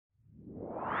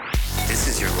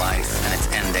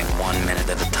ending 1 minute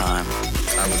at a time.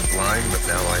 I was blind, but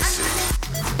now I see.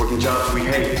 Working jobs we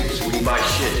hate, so we can buy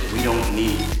shit we don't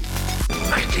need.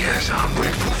 Ideas are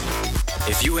brittle.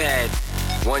 If you had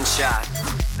one shot,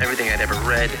 everything I'd ever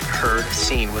read, heard,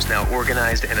 seen was now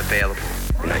organized and available.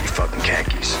 Now you fucking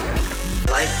khakis.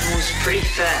 Life moves pretty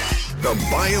fast. The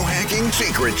Biohacking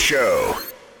Secret Show.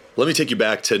 Let me take you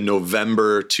back to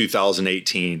November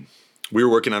 2018. We were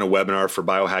working on a webinar for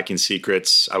Biohacking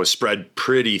Secrets. I was spread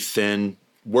pretty thin,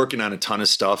 working on a ton of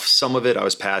stuff. Some of it I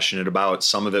was passionate about.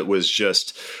 Some of it was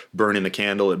just burning the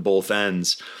candle at both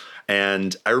ends.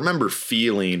 And I remember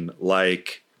feeling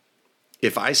like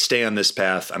if I stay on this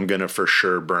path, I'm going to for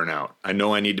sure burn out. I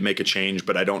know I need to make a change,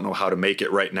 but I don't know how to make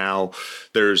it right now.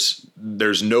 There's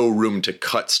no room to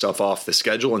cut stuff off the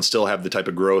schedule and still have the type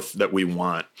of growth that we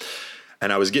want.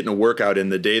 And I was getting a workout in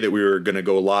the day that we were going to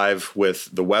go live with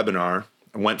the webinar.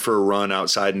 I went for a run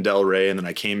outside in Delray, and then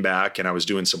I came back and I was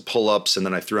doing some pull-ups, and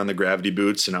then I threw on the gravity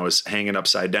boots and I was hanging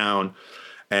upside down.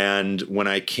 And when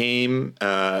I came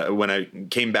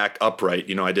back upright,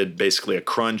 I did basically a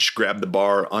crunch, grabbed the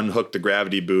bar, unhooked the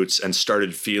gravity boots, and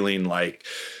started feeling like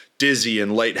dizzy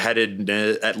and lightheaded,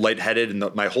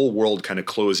 and my whole world kind of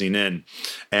closing in.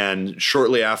 And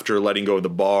shortly after letting go of the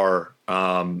bar,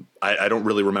 I don't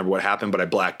really remember what happened, but I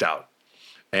blacked out.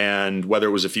 And whether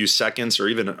it was a few seconds or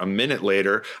even a minute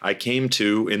later, I came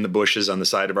to in the bushes on the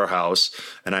side of our house,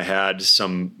 and I had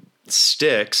some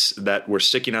sticks that were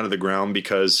sticking out of the ground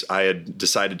because I had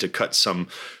decided to cut some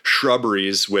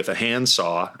shrubberies with a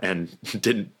handsaw and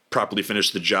didn't properly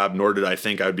finish the job, nor did I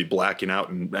think I would be blacking out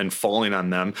and falling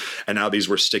on them. And now these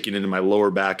were sticking into my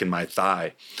lower back and my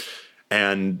thigh.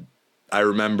 And I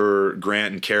remember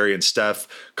Grant and Carrie and Steph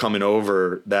coming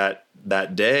over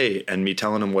that day and me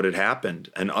telling them what had happened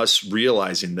and us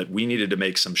realizing that we needed to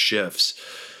make some shifts.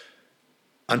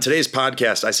 On today's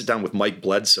podcast, I sit down with Mike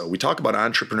Bledsoe. We talk about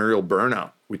entrepreneurial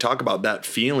burnout. We talk about that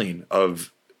feeling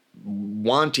of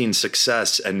wanting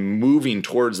success and moving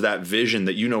towards that vision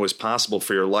that you know is possible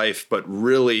for your life, but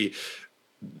really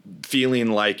feeling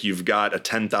like you've got a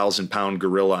 10,000 pound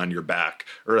gorilla on your back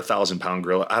or 1,000 pound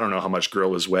gorilla. I don't know how much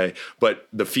gorillas weigh, but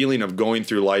the feeling of going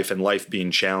through life and life being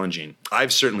challenging.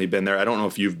 I've certainly been there. I don't know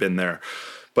if you've been there,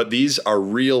 but these are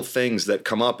real things that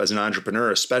come up as an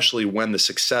entrepreneur, especially when the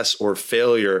success or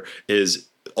failure is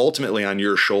ultimately on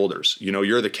your shoulders.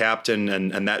 You're the captain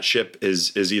and that ship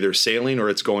is either sailing or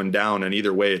it's going down, and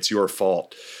either way, it's your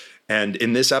fault. And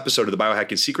in this episode of the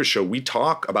Biohacking Secret Show, we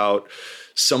talk about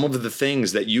some of the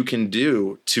things that you can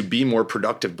do to be more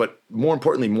productive, but more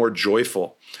importantly, more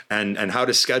joyful, and how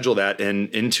to schedule that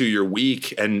into your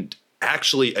week and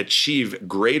actually achieve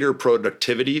greater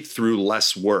productivity through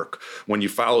less work when you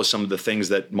follow some of the things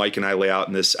that Mike and I lay out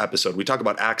in this episode. We talk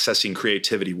about accessing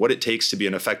creativity, what it takes to be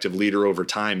an effective leader over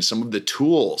time, some of the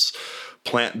tools,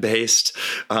 plant-based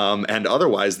and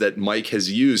otherwise, that Mike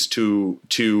has used to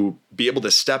be able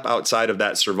to step outside of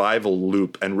that survival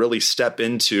loop and really step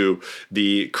into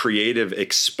the creative,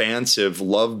 expansive,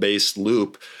 love-based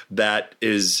loop that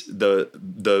is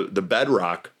the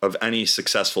bedrock of any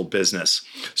successful business.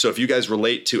 So if you guys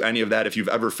relate to any of that, if you've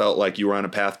ever felt like you were on a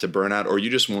path to burnout, or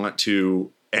you just want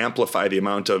to amplify the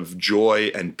amount of joy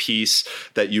and peace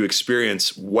that you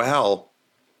experience while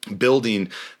building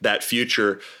that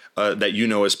future that you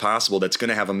know is possible, that's going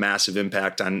to have a massive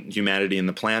impact on humanity and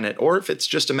the planet, or if it's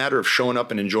just a matter of showing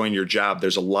up and enjoying your job,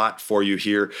 there's a lot for you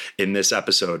here in this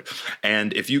episode.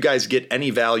 And if you guys get any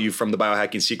value from the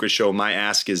Biohacking Secret Show, my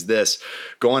ask is this: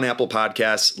 go on Apple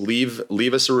Podcasts,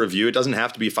 leave us a review. It doesn't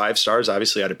have to be 5 stars.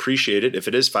 Obviously, I'd appreciate it if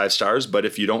it is 5 stars, but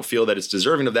if you don't feel that it's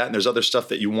deserving of that and there's other stuff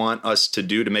that you want us to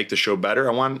do to make the show better,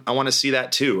 I want to see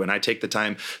that too. And I take the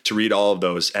time to read all of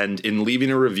those. And in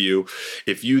leaving a review,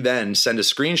 if you then send a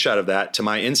screenshot of that to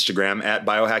my Instagram at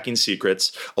Biohacking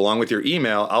Secrets, along with your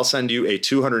email, I'll send you a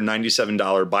 $297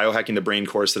 Biohacking the Brain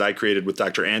course that I created with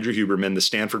Dr. Andrew Huberman, the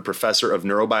Stanford professor of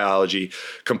neurobiology,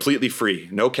 completely free.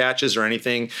 No catches or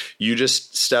anything. You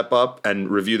just step up and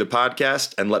review the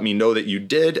podcast and let me know that you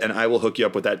did, and I will hook you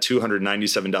up with that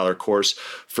 $297 course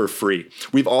for free.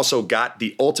 We've also got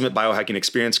the Ultimate Biohacking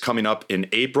Experience coming up in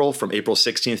April, from April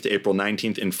 16th to April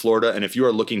 19th in Florida. And if you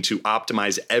are looking to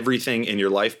optimize everything in your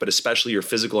life, but especially your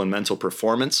physical and mental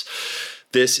performance,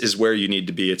 this is where you need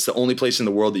to be. It's the only place in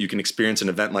the world that you can experience an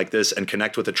event like this and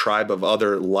connect with a tribe of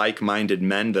other like-minded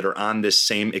men that are on this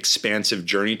same expansive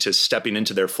journey to stepping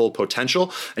into their full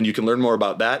potential. And you can learn more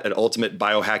about that at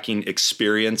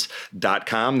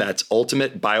ultimatebiohackingexperience.com. That's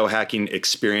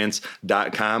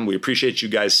ultimatebiohackingexperience.com. We appreciate you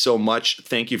guys so much.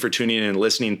 Thank you for tuning in and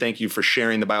listening. Thank you for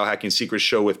sharing the Biohacking Secrets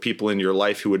Show with people in your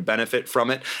life who would benefit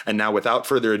from it. And now, without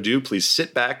further ado, please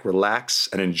sit back, relax,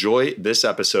 and enjoy this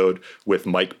episode with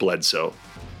Mike Bledsoe.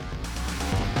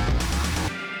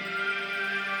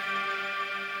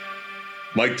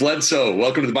 Mike Bledsoe,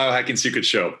 welcome to the Biohacking Secrets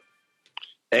Show.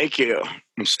 Thank you.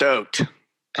 I'm stoked.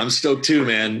 I'm stoked too,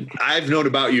 man. I've known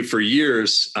about you for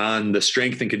years on the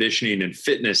strength and conditioning and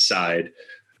fitness side,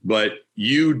 but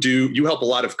you help a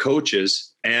lot of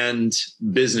coaches and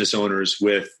business owners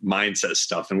with mindset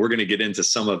stuff. And we're going to get into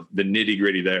some of the nitty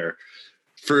gritty there.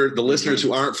 For the listeners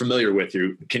who aren't familiar with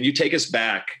you, can you take us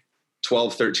back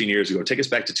 12, 13 years ago? Take us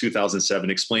back to 2007,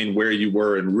 explain where you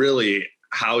were and really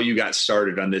how you got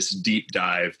started on this deep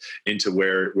dive into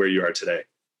where you are today.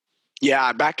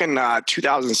 Yeah, back in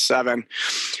 2007,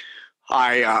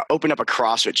 I opened up a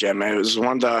CrossFit gym. It was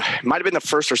might have been the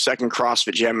first or second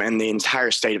CrossFit gym in the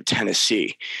entire state of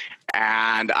Tennessee.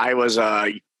 And I was,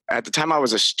 at the time I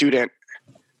was a student.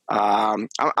 I'm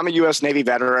a U.S. Navy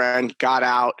veteran, got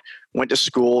out, went to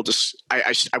school.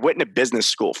 I went into business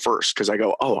school first because I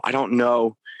go, I don't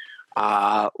know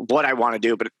what I want to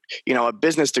do, but a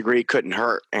business degree couldn't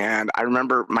hurt. And I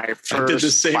remember my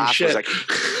first class was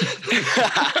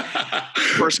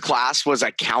first class was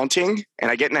accounting,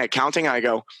 and I get into accounting and I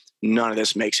go, none of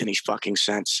this makes any fucking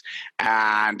sense.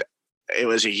 And it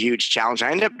was a huge challenge.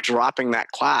 I ended up dropping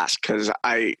that class because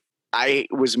I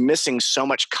was missing so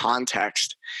much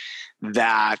context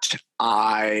that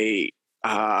I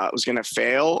was going to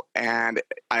fail. And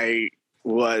I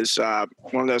was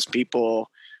one of those people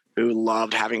who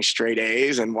loved having straight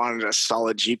A's and wanted a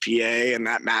solid GPA, and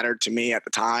that mattered to me at the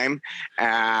time.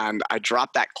 And I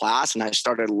dropped that class and I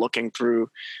started looking through,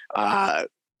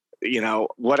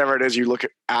 whatever it is you look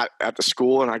at the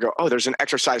school, and I go, there's an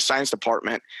exercise science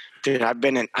department. Dude, I've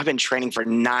been training for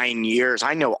 9 years.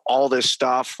 I know all this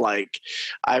stuff. Like,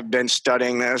 I've been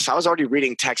studying this. I was already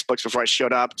reading textbooks before I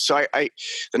showed up. So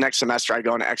the next semester I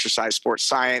go into exercise sports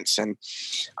science, and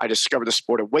I discovered the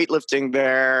sport of weightlifting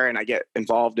there, and I get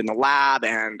involved in the lab,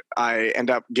 and I end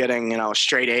up getting,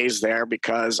 straight A's there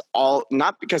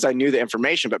not because I knew the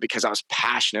information, but because I was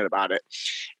passionate about it.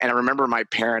 And I remember my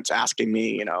parents asking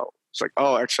me, it's like,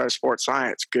 exercise sports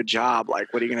science, good job.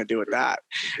 Like, what are you going to do with that?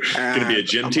 Going to be a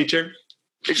gym teacher?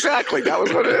 Exactly. That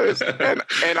was what it is.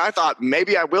 And I thought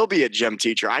maybe I will be a gym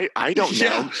teacher. I don't know.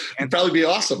 Yeah, it'd probably be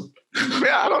awesome.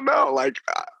 Yeah, I don't know. Like,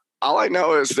 all I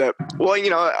know is that,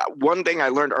 one thing I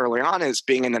learned early on is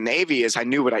being in the Navy is I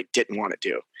knew what I didn't want to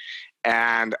do.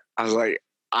 And I was like,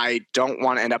 I don't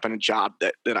want to end up in a job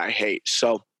that I hate.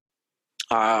 So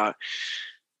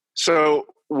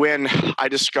when I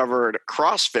discovered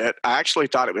CrossFit, I actually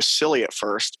thought it was silly at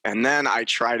first. And then I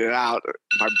tried it out.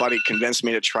 My buddy convinced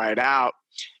me to try it out.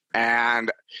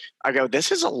 And I go, this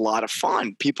is a lot of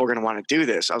fun. People are going to want to do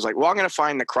this. I was like, well, I'm going to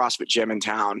find the CrossFit gym in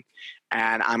town,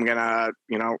 and I'm going to,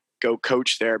 go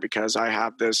coach there because I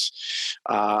have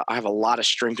I have a lot of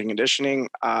strength and conditioning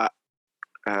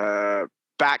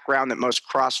background that most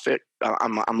CrossFit,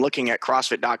 I'm looking at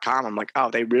CrossFit.com. I'm like,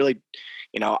 they really,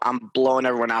 I'm blowing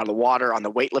everyone out of the water on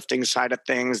the weightlifting side of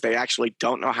things. They actually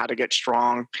don't know how to get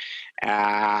strong,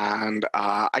 and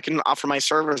I can offer my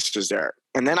services there.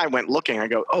 And then I went looking. I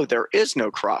go, there is no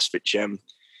CrossFit gym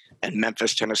in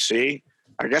Memphis, Tennessee.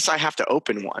 I guess I have to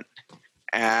open one.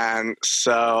 And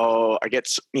so I get,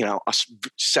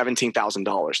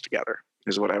 $17,000 together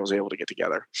is what I was able to get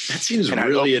together. That seems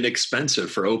really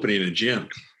inexpensive for opening a gym.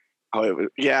 It was,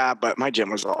 yeah, but my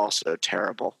gym was also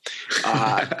terrible.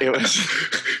 It was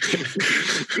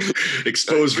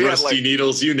exposed rusty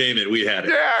needles, you name it, we had it.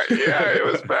 Yeah, it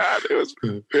was bad.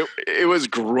 It was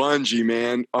grungy,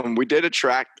 man. We did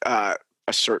attract a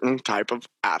certain type of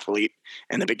athlete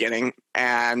in the beginning,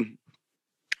 and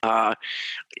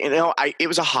it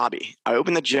was a hobby. I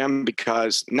opened the gym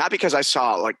not because I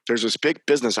saw like there's this big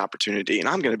business opportunity and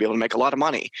I'm going to be able to make a lot of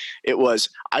money. It was,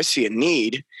 I see a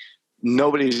need.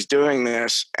 Nobody's doing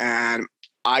this. And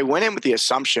I went in with the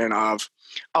assumption of,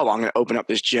 I'm going to open up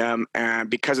this gym. And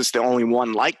because it's the only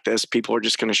one like this, people are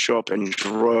just going to show up in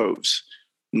droves.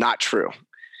 Not true.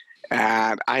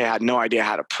 And I had no idea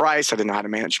how to price. I didn't know how to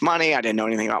manage money. I didn't know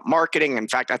anything about marketing. In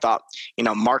fact, I thought,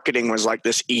 marketing was like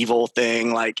this evil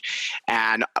thing.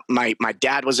 And my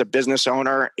dad was a business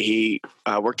owner. He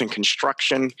worked in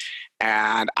construction.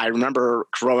 And I remember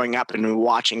growing up and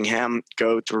watching him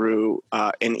go through,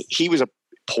 and he was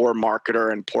poor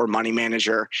marketer and poor money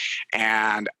manager.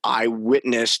 And I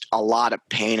witnessed a lot of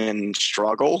pain and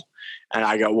struggle. And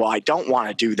I go, well, I don't want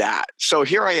to do that. So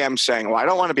here I am saying, well, I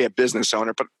don't want to be a business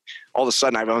owner, but all of a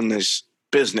sudden I've owned this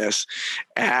business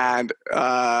and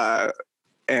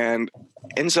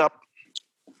ends up,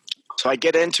 so I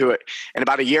get into it. And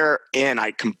about a year in,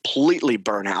 I completely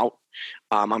burn out.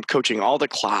 I'm coaching all the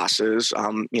classes.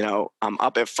 I'm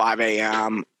up at 5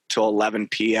 a.m. till 11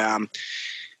 p.m.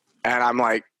 And I'm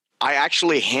like, I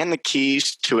actually hand the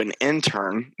keys to an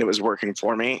intern that was working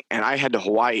for me, and I head to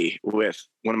Hawaii with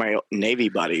one of my Navy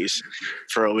buddies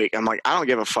for a week. I'm like, I don't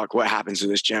give a fuck what happens to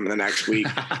this gym in the next week.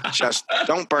 Just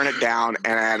don't burn it down.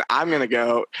 And I'm going to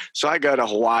go. So I go to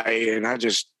Hawaii, and I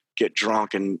just get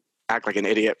drunk and act like an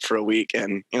idiot for a week.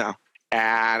 And,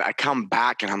 and I come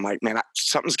back and I'm like, man,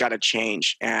 something's got to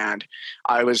change. And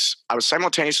I was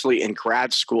simultaneously in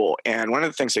grad school. And one of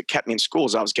the things that kept me in school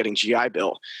is I was getting GI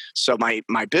Bill. So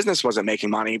my business wasn't making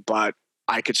money, but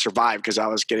I could survive because I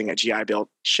was getting a GI Bill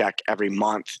check every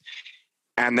month.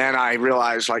 And then I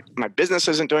realized like my business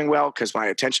isn't doing well because my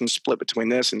attention's split between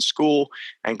this and school,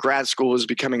 and grad school is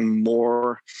becoming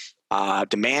more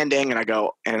demanding. And I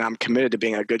go, and I'm committed to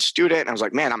being a good student. And I was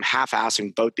like, man, I'm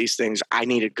half-assing both these things. I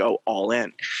need to go all in.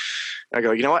 And I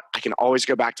go, you know what? I can always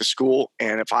go back to school.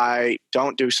 And if I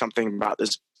don't do something about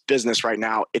this business right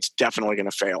now, it's definitely going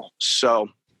to fail. So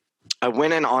I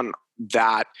went in on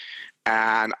that,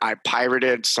 and I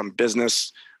pirated some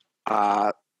business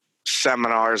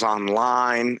seminars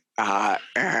online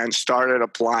and started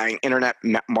applying internet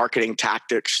marketing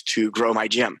tactics to grow my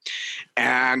gym.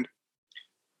 And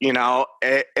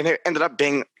it ended up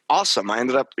being awesome. I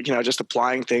ended up, just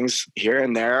applying things here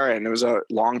and there, and it was a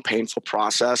long, painful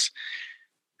process.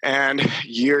 And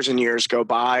years and years go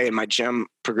by, and my gym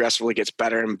progressively gets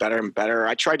better and better and better.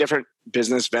 I try different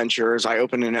business ventures. I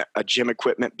opened a gym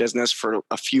equipment business for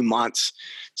a few months.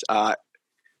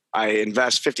 I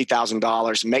invest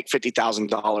 $50,000, make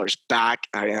 $50,000 back.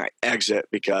 I exit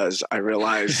because I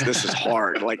realize this is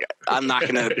hard. Like I'm not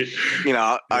going to,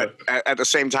 at the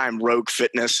same time, Rogue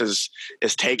Fitness is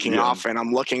taking off, and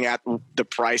I'm looking at the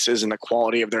prices and the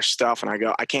quality of their stuff. And I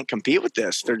go, I can't compete with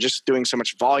this. They're just doing so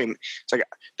much volume. It's like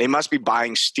they must be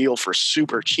buying steel for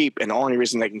super cheap. And the only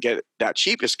reason they can get it that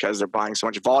cheap is because they're buying so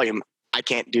much volume. I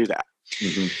can't do that.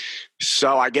 Mm-hmm.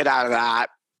 So I get out of that.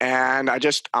 And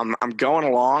I'm going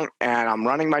along, and I'm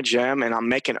running my gym, and I'm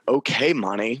making okay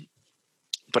money,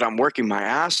 but I'm working my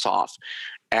ass off.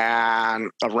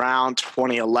 And around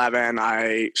 2011,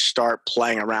 I start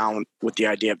playing around with the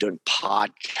idea of doing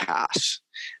podcasts.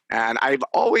 And I've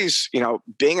always,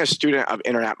 being a student of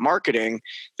internet marketing,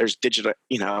 there's digital,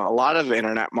 a lot of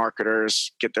internet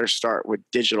marketers get their start with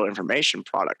digital information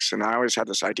products. And I always had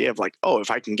this idea of like, oh, if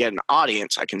I can get an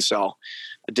audience, I can sell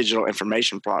a digital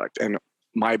information product. And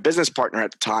my business partner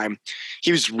at the time,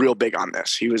 he was real big on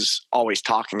this. He was always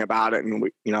talking about it. And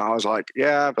I was like,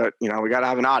 yeah, but we got to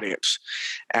have an audience.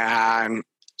 And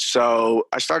so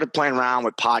I started playing around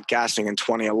with podcasting in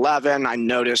 2011. I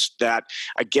noticed that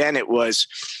again,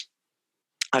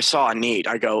 I saw a need.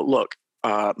 I go, look,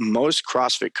 most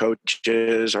CrossFit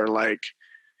coaches are like,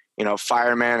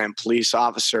 firemen and police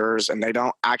officers, and they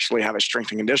don't actually have a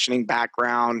strength and conditioning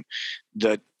background.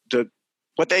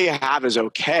 What they have is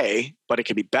okay, but it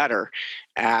could be better.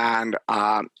 And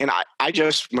I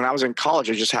just, when I was in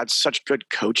college, I just had such good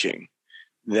coaching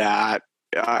that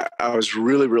I was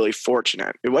really, really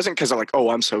fortunate. It wasn't because I'm like, oh,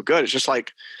 I'm so good. It's just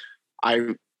like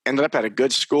I ended up at a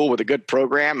good school with a good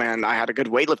program, and I had a good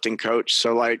weightlifting coach.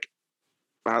 So like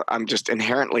I'm just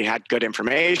inherently had good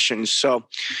information. So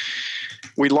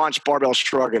we launched Barbell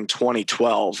Shrug in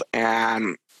 2012,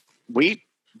 and we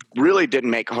really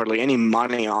didn't make hardly any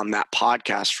money on that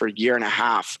podcast for a year and a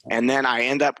half. And then I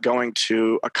end up going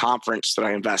to a conference that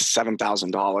I invest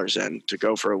 $7,000 in to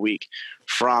go for a week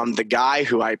from the guy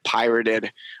who I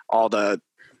pirated all the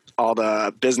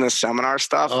business seminar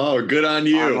stuff. Oh, good on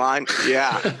you. Online.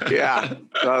 Yeah.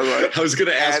 So I was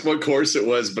going to ask what course it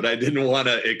was, but I didn't want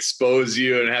to expose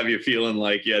you and have you feeling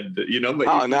like you had, but you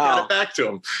got it back to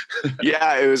him.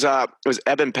 Yeah, it was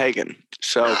Eben Pagan.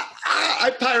 So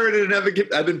I pirated an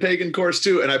Eben Pagan course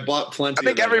too, and I bought plenty. I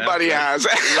think everybody has.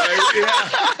 Right?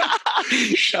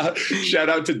 Yeah. Shout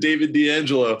out to David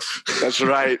D'Angelo. That's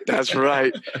right.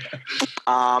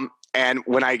 And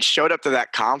when I showed up to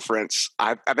that conference,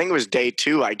 I think it was day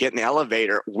 2, I get in the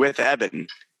elevator with Eben,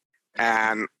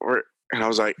 and I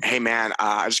was like, hey man,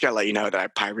 I just gotta let you know that I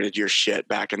pirated your shit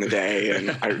back in the day,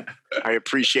 and I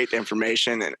appreciate the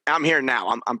information, and I'm here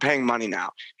now. I'm paying money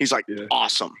now. He's like,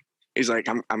 Awesome. He's like,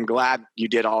 I'm glad you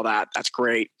did all that. That's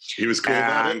great. He was cool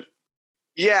about it.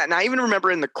 Yeah. And I even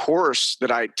remember in the course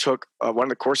that I took, one of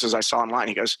the courses I saw online,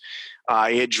 he goes,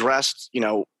 he addressed,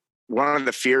 one of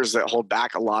the fears that hold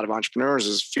back a lot of entrepreneurs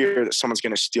is fear that someone's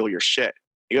going to steal your shit.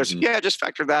 He goes, yeah, just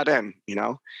factor that in,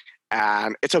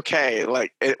 and it's okay.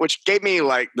 Which gave me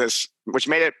which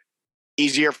made it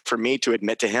easier for me to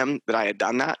admit to him that I had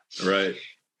done that. Right.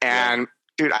 And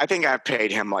dude, I think I've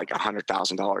paid him like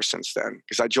 $100,000 since then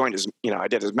because I joined his, I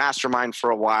did his mastermind for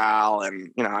a while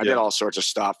and, I did all sorts of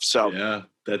stuff. So yeah,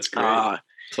 that's great.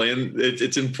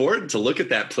 It's important to look at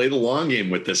that, play the long game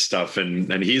with this stuff.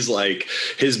 And he's like,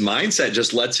 his mindset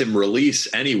just lets him release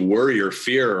any worry or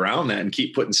fear around that and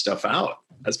keep putting stuff out.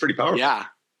 That's pretty powerful. Yeah.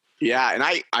 Yeah. And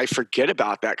I forget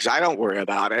about that because I don't worry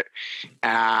about it.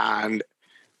 And,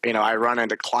 I run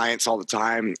into clients all the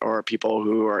time or people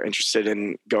who are interested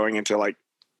in going into like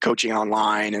coaching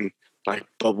online and like,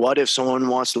 but what if someone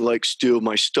wants to like steal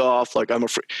my stuff? Like I'm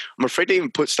afraid to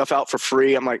even put stuff out for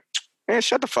free. I'm like,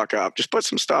 shut the fuck up. Just put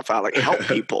some stuff out, like help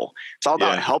people. It's all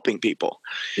about helping people.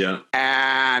 Yeah.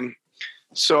 And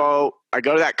so I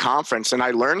go to that conference and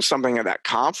I learned something at that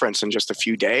conference in just a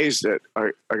few days that I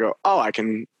go,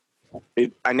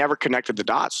 I never connected the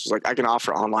dots. It's like I can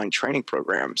offer online training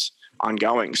programs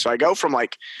ongoing. So I go from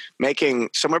like making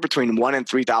somewhere between $1,000 and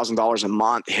 $3,000 a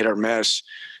month, hit or miss,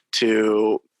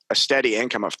 to a steady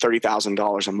income of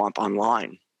 $30,000 a month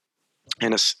online.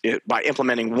 And by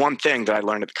implementing one thing that I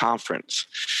learned at the conference.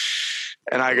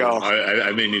 And I go,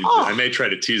 I may try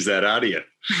to tease that out of you.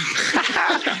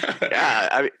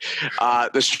 Yeah.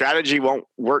 The strategy won't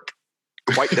work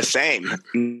quite the same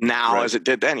now as it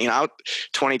did then.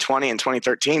 2020 and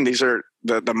 2013, these are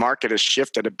the market has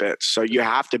shifted a bit. So you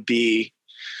have to be,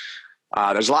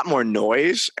 there's a lot more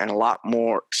noise and a lot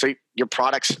more. So the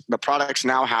products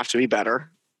now have to be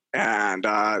better. And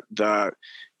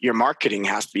your marketing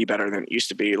has to be better than it used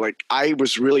to be. Like I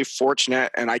was really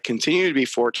fortunate and I continue to be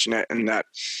fortunate in that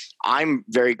I'm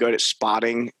very good at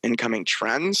spotting incoming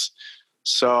trends.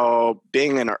 So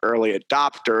being an early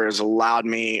adopter has allowed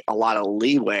me a lot of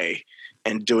leeway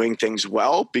in doing things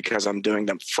well because I'm doing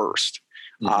them first.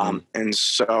 Mm-hmm. And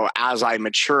so as I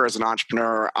mature as an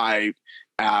entrepreneur, I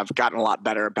have gotten a lot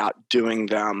better about doing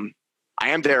them. I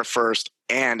am there first.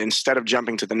 And instead of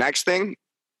jumping to the next thing,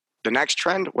 the next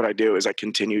trend, what I do is I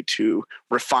continue to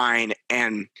refine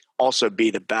and also be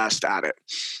the best at it.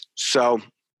 So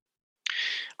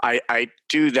I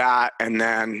do that. And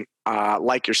then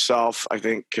like yourself, I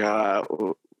think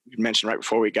you mentioned right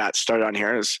before we got started on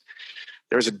here is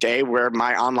there was a day where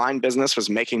my online business was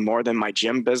making more than my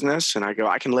gym business. And I go,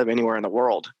 I can live anywhere in the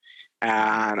world.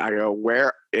 And I go,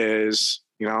 where is,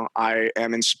 I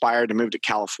am inspired to move to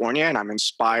California and I'm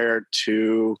inspired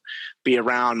to be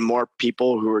around more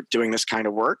people who are doing this kind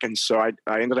of work. And so I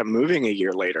ended up moving a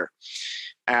year later.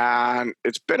 And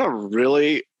it's been a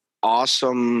really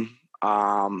awesome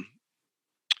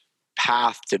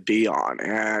path to be on.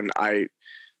 And I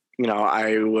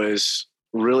was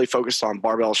really focused on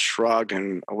Barbell Shrugged,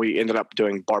 and we ended up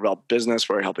doing Barbell Business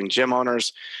where we're helping gym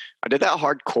owners. I did that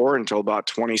hardcore until about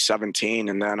 2017,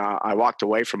 and then I walked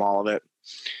away from all of it.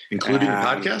 Including the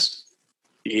podcast?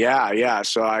 Yeah.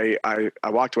 So I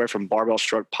walked away from Barbell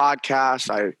Shrugged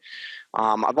podcast.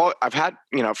 I've had,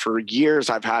 for years,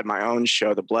 I've had my own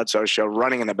show, the Bledsoe show,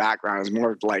 running in the background. It's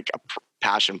more like a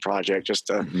passion project just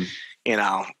to,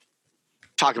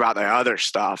 talk about the other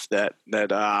stuff that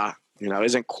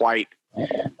isn't quite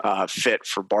fit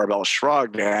for Barbell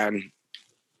Shrugged. And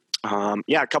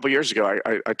a couple of years ago,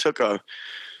 I took a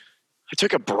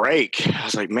break. I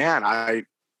was like, man, I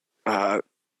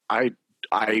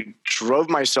drove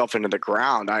myself into the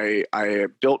ground. I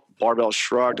built Barbell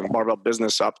Shrugged and Barbell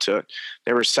Business up to,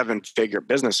 they were 7-figure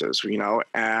businesses,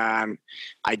 and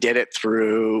I did it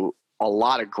through a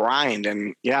lot of grind.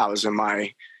 And I was in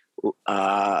my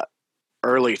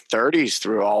early 30s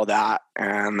through all that.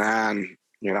 And then,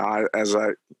 as I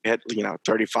hit,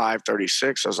 35,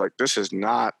 36, I was like, this is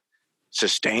not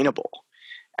sustainable.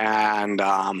 And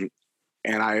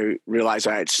I realized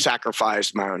I had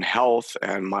sacrificed my own health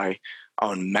and my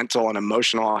own mental and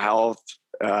emotional health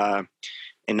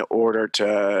in order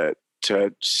to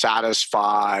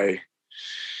satisfy,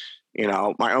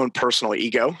 my own personal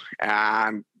ego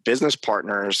and business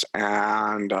partners.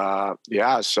 And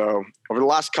so over the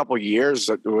last couple of years,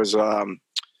 it was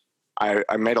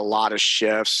I made a lot of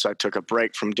shifts. I took a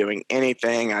break from doing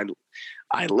anything.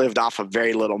 I lived off of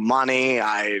very little money.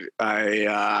 And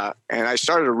I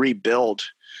started to rebuild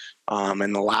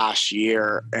in the last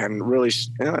year, and really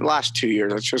in the last 2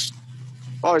 years. It's just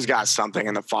always got something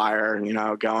in the fire,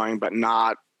 going, but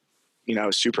not,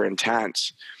 super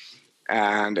intense.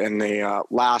 And in the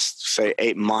last, say,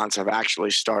 8 months, I've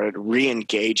actually started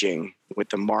re-engaging with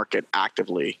the market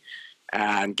actively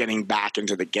and getting back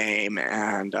into the game.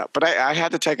 And but I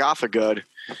had to take off there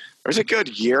was a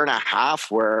good year and a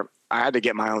half where I had to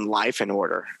get my own life in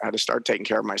order. I had to start taking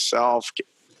care of myself,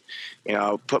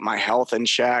 put my health in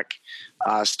check,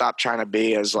 stop trying to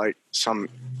be as like some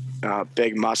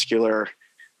big muscular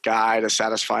guy to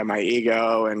satisfy my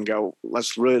ego, and go,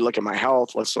 let's really look at my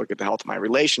health. Let's look at the health of my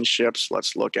relationships.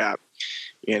 Let's look at,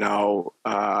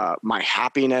 my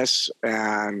happiness.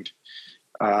 And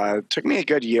it took me a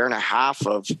good year and a half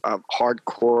of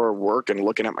hardcore work and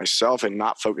looking at myself and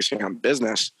not focusing on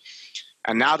business.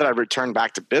 And now that I've returned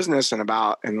back to business in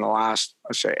the last,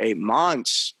 let's say, 8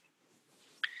 months,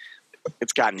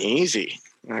 it's gotten easy.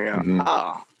 I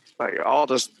go, like all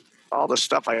this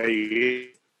stuff I used,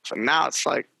 and now it's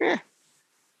like,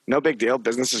 no big deal.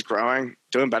 Business is growing,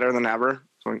 doing better than ever.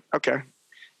 So I'm, okay.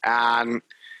 And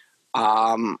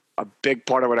a big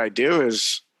part of what I do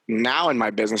is now in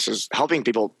my business is helping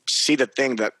people see the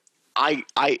thing that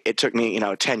it took me,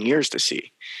 10 years to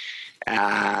see.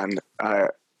 And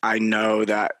I know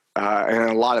that, and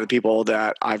a lot of the people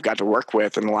that I've got to work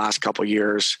with in the last couple of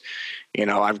years,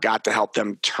 I've got to help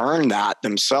them turn that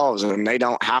themselves, and they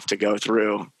don't have to go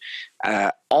through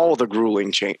all the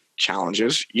grueling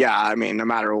challenges. Yeah, I mean, no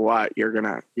matter what, you're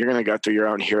gonna go through your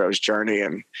own hero's journey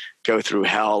and go through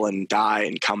hell and die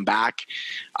and come back.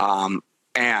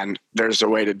 And there's a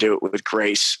way to do it with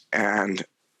grace and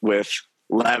with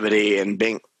levity and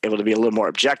being able to be a little more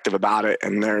objective about it.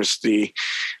 And there's the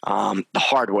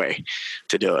hard way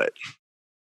to do it.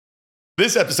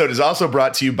 This episode is also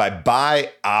brought to you by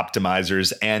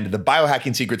Optimizers and the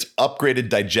Biohacking Secrets Upgraded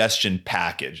Digestion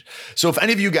Package. So if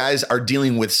any of you guys are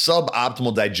dealing with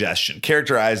suboptimal digestion,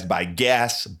 characterized by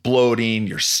gas, bloating,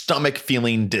 your stomach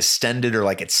feeling distended or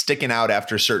like it's sticking out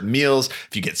after certain meals,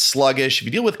 if you get sluggish, if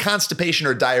you deal with constipation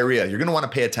or diarrhea, you're going to want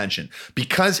to pay attention,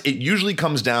 because it usually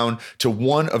comes down to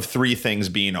one of three things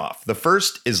being off. The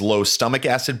first is low stomach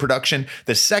acid production.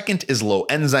 The second is low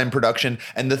enzyme production.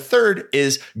 And the third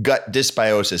is gut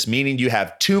dysbiosis, meaning you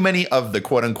have too many of the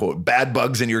quote unquote bad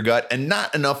bugs in your gut and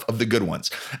not enough of the good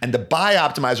ones. And the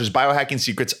Optimizers Biohacking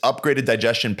Secrets Upgraded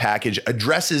Digestion Package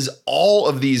addresses all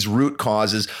of these root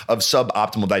causes of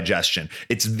suboptimal digestion.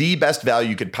 It's the best value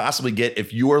you could possibly get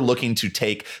if you are looking to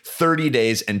take 30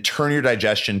 days and turn your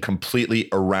digestion completely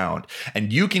around.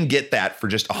 And you can get that for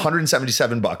just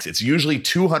 $177. It's usually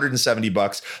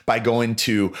 $270 by going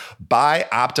to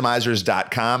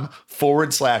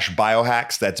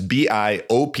buyoptimizers.com/biohacks. That's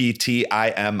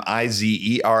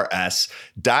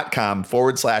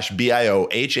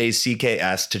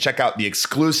BIOPTIMIZERS.com/BIOHACKS to check out the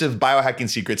exclusive Biohacking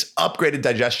Secrets Upgraded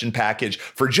Digestion Package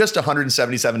for just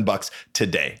 $177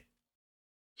 today.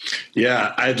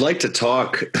 Yeah, I'd like to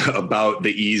talk about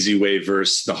the easy way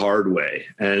versus the hard way.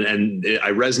 And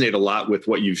I resonate a lot with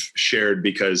what you've shared,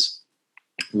 because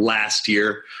last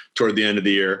year, toward the end of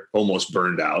the year, almost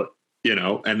burned out,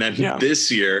 and then this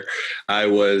year I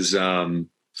was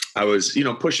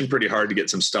pushing pretty hard to get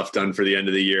some stuff done for the end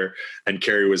of the year. And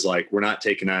Kerry was like, we're not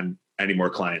taking on any more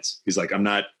clients. He's like, I'm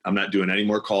not doing any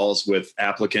more calls with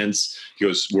applicants. He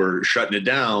goes, we're shutting it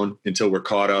down until we're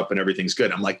caught up and everything's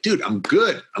good. I'm like, dude, I'm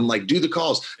good. I'm like, do the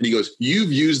calls. And he goes,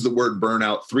 you've used the word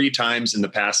burnout 3 times in the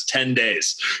past 10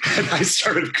 days. And I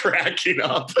started cracking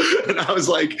up, and I was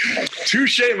like,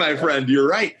 touche, my friend, you're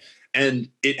right. And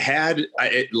it had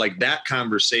like that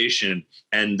conversation,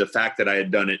 and the fact that I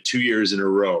had done it 2 years in a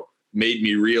row made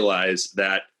me realize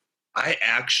that I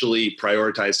actually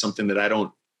prioritized something that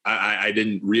I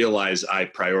didn't realize I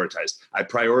prioritized. I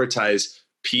prioritize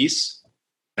peace,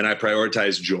 and I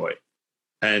prioritize joy.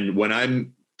 And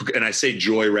and I say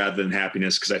joy rather than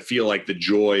happiness, because I feel like the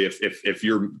joy, if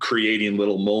you're creating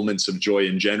little moments of joy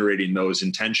and generating those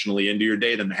intentionally into your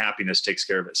day, then the happiness takes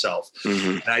care of itself. Mm-hmm.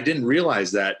 And I didn't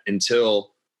realize that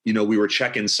until, we were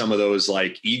checking some of those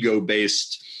like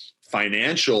ego-based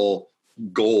financial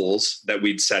goals that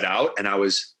we'd set out, and I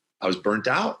was burnt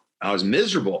out. I was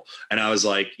miserable. And I was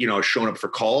like, I was showing up for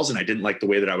calls, and I didn't like the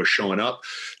way that I was showing up.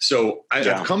 So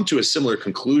I've come to a similar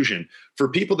conclusion for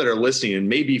people that are listening and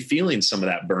maybe feeling some of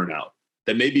that burnout,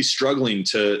 that may be struggling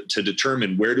to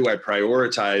determine, where do I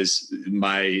prioritize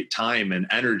my time and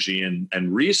energy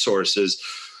and resources.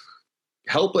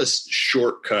 Help us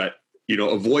shortcut,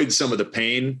 avoid some of the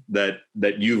pain that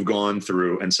you've gone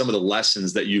through, and some of the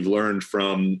lessons that you've learned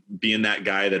from being that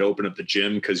guy that opened up the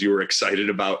gym because you were excited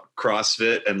about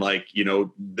CrossFit, and like,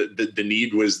 the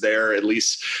need was there, at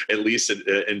least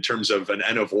in terms of an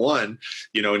N of 1,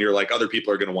 and you're like, other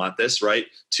people are going to want this, right?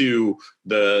 To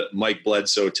the Mike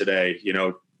Bledsoe today,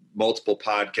 multiple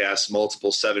podcasts,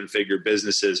 multiple 7-figure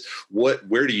businesses.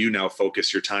 Where do you now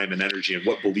focus your time and energy, and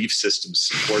what belief systems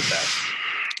support that?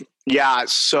 Yeah.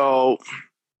 So,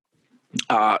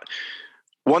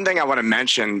 one thing I want to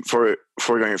mention before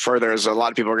going further is a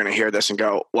lot of people are going to hear this and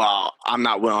go, well, I'm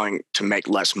not willing to make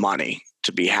less money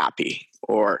to be happy.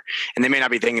 And they may not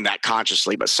be thinking that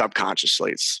consciously, but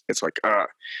subconsciously it's like,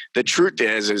 the truth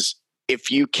is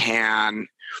if you can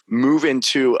move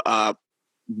into a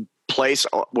place,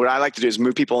 what I like to do is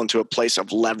move people into a place of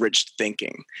leveraged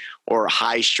thinking or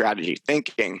high strategy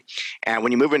thinking. And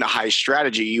when you move into high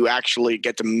strategy, you actually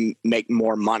get to make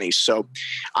more money. So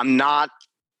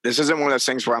this isn't one of those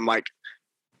things where I'm like,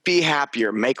 be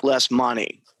happier, make less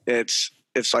money. It's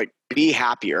like, be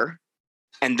happier,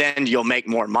 and then you'll make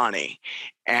more money.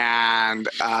 And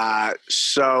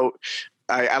so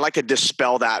I like to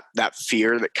dispel that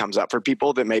fear that comes up for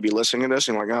people that may be listening to this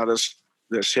and like, oh, this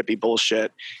hippie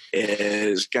bullshit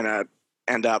is going to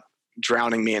end up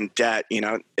drowning me in debt,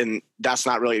 and that's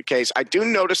not really the case. I do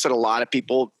notice that a lot of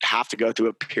people have to go through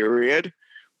a period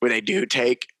where they do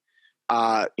take,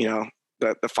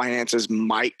 the finances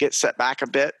might get set back a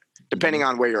bit depending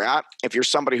on where you're at. If you're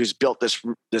somebody who's built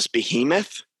this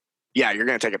behemoth, yeah, you're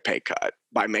going to take a pay cut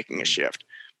by making a shift.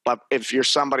 But if you're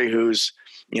somebody who's,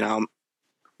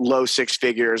 low 6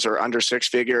 figures or under 6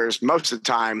 figures, most of the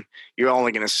time you're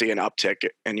only going to see an uptick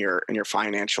in your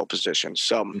financial position.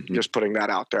 So just putting that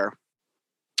out there.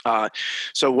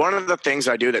 So one of the things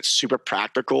I do that's super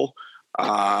practical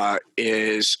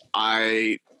is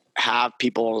I have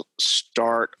people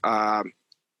start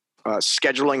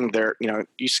scheduling their,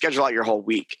 you schedule out your whole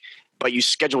week, but you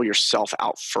schedule yourself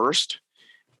out first.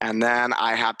 And then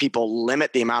I have people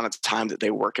limit the amount of time that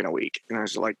they work in a week. And I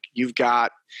was like, you've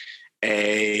got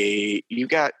a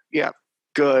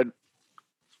good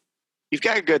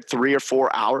 3 or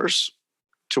 4 hours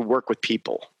to work with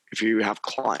people if you have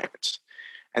clients.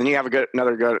 And then you have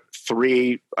another good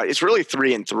 3. It's really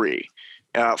 3 and 3.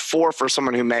 4 for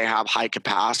someone who may have high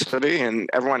capacity, and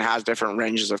everyone has different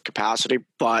ranges of capacity,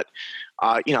 but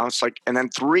it's like, and then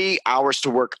 3 hours to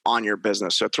work on your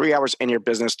business. So 3 hours in your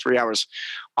business, 3 hours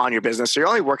on your business. So you're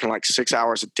only working like 6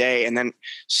 hours a day, and then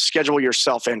schedule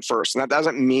yourself in first. And that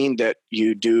doesn't mean that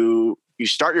you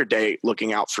start your day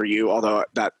looking out for you, although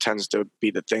that tends to be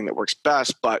the thing that works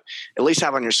best, but at least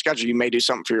have on your schedule, you may do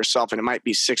something for yourself, and it might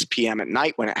be 6 p.m. at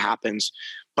night when it happens,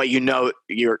 but you're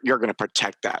going to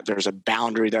protect that. There's a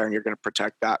boundary there, and you're going to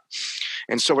protect that.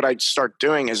 And so what I start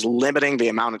doing is limiting the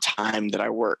amount of time that I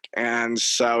work. And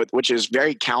so, which is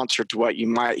very counter to what you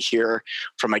might hear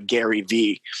from a Gary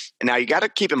Vee. And now you got to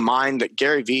keep in mind that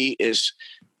Gary Vee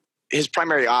his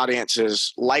primary audience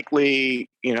is likely,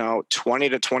 20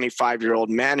 to 25-year-old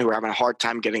men who are having a hard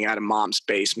time getting out of mom's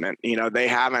basement. They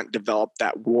haven't developed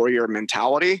that warrior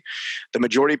mentality. The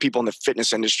majority of people in the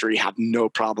fitness industry have no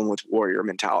problem with warrior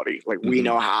mentality. Like, we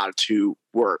know how to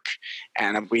work,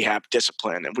 and we have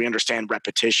discipline, and we understand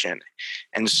repetition.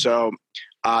 And so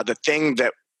the thing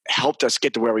that helped us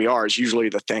get to where we are is usually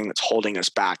the thing that's holding us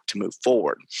back to move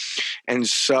forward. And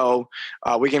so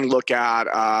we can look at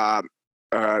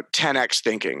 10x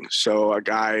thinking. So a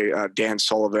guy, Dan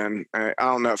Sullivan, I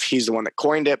don't know if he's the one that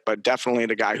coined it, but definitely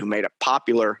the guy who made it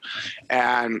popular.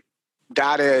 And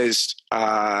that is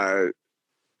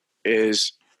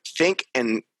think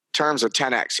in terms of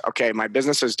 10x. Okay, my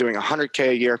business is doing 100K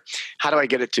a year. How do I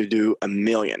get it to do 1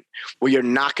 million? Well, you're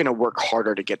not going to work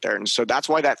harder to get there. And so that's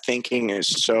why that thinking is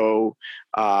so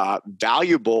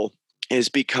valuable, is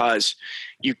because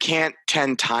you can't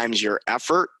 10 times your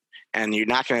effort, and you're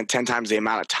not going to 10 times the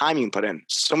amount of time you can put in.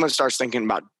 Someone starts thinking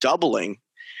about doubling,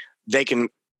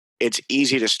 it's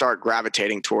easy to start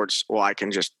gravitating towards, well, I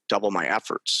can just double my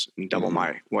efforts and double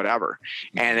my whatever.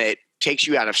 And it takes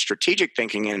you out of strategic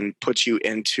thinking and puts you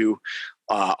into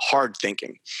hard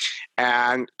thinking.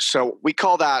 And so we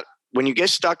call that, when you get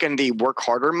stuck in the work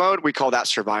harder mode, we call that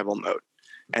survival mode.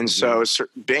 And so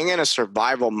being in a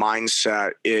survival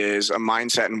mindset is a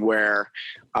mindset in where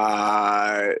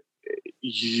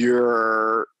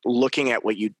you're looking at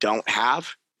what you don't have,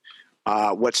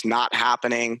 what's not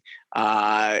happening.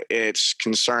 It's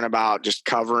concern about just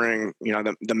covering,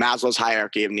 the Maslow's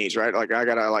hierarchy of needs, right? Like, I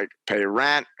gotta pay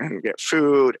rent and get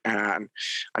food, and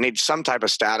I need some type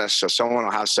of status so someone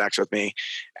will have sex with me,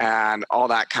 and all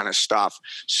that kind of stuff.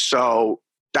 So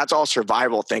that's all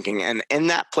survival thinking. And in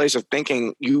that place of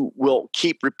thinking, you will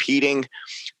keep repeating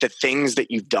the things that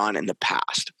you've done in the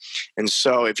past. And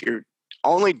so if you're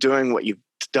only doing what you've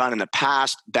done in the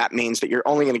past, that means that you're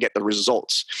only going to get the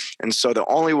results. And so the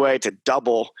only way to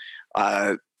double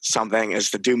something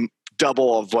is to do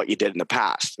double of what you did in the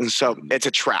past. And so it's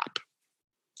a trap.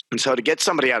 And so to get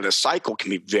somebody out of this cycle can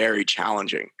be very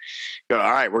challenging. Go,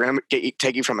 all right, we're going to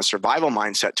take you from a survival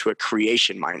mindset to a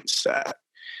creation mindset.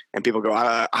 And people go,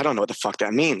 I don't know what the fuck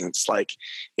that means. It's like,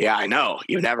 yeah, I know.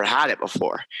 You've never had it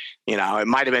before. You know, you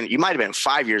might have been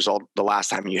 5 years old the last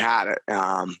time you had it.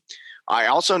 I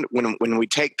also,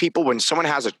 when someone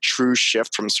has a true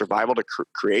shift from survival to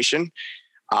creation,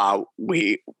 what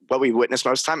we witness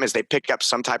most of the time is they pick up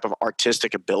some type of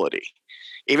artistic ability.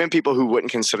 Even people who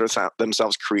wouldn't consider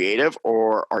themselves creative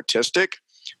or artistic,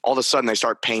 all of a sudden they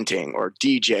start painting or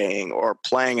DJing or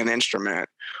playing an instrument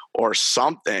or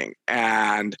something.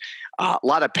 And a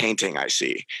lot of painting I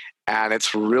see. And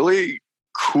it's really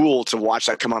cool to watch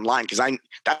that come online, because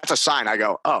that's a sign. I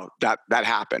go, oh, that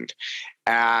happened.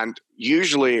 And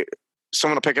usually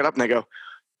someone will pick it up and they go,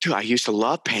 dude, I used to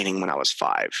love painting when I was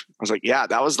 5. I was like, yeah,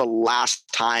 that was the last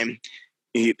time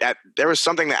that there was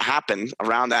something that happened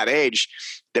around that age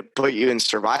that put you in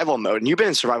survival mode, and you've been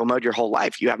in survival mode your whole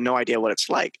life. You have no idea what it's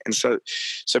like. And so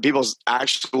people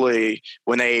actually,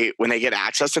 when they get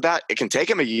access to that, it can take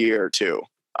them a year or two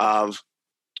of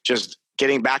just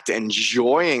getting back to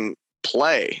enjoying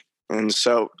play. And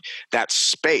so that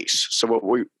space,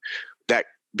 that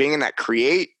being in that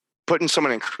putting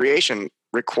someone in creation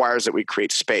requires that we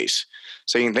create space.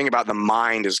 So you can think about the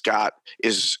mind is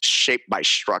shaped by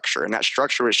structure, and that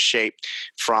structure is shaped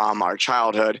from our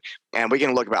childhood. And we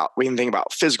can think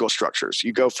about physical structures.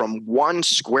 You go from one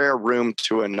square room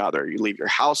to another. You leave your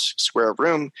house, square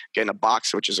room, get in a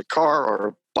box, which is a car or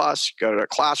a bus, you go to a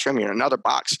classroom, you're in another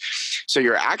box. So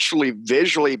you're actually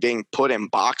visually being put in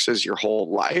boxes your whole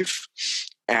life.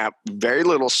 At very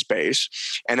little space,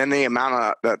 and then the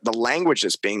amount of the language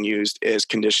that's being used is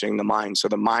conditioning the mind. So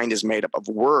the mind is made up of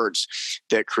words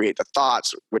that create the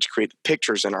thoughts, which create the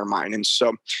pictures in our mind. And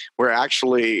so we're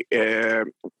actually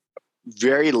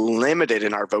very limited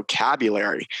in our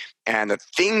vocabulary and the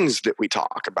things that we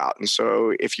talk about. And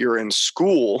so if you're in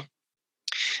school,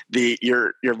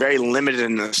 you're very limited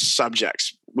in the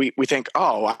subjects. We think,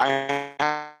 oh, I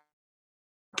have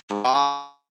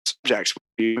subjects.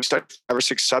 You study 5 or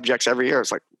 6 subjects every year.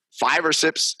 It's like 5 or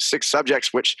 6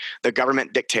 subjects which the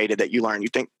government dictated that you learn. You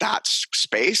think that's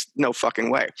space? No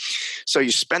fucking way. So you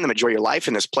spend the majority of your life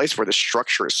in this place where the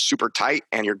structure is super tight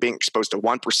and you're being exposed to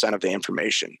 1% of the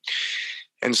information.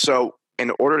 And so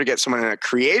in order to get someone in a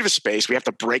creative space, we have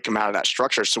to break them out of that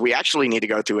structure. So we actually need to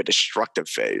go through a destructive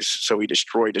phase. So we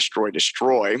destroy,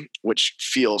 which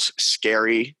feels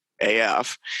scary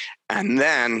AF. And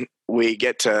then we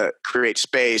get to create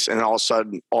space, and all of a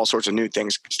sudden, all sorts of new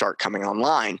things start coming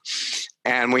online.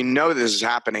 And we know this is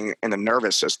happening in the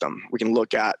nervous system. We can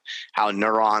look at how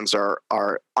neurons are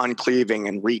uncleaving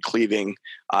and recleaving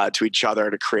to each other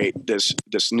to create this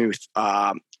new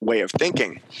way of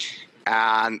thinking.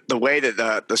 And the way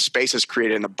that the space is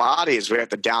created in the body is we have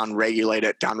to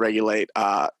downregulate,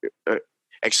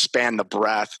 expand the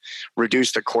breath,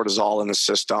 reduce the cortisol in the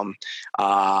system,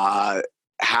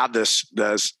 have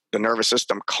the nervous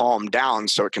system calm down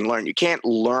so it can learn. You can't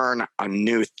learn a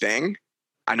new thing.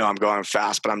 I know I'm going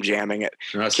fast, but I'm jamming it.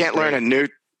 Can't learn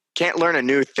a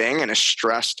new thing in a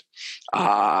stressed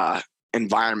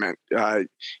environment.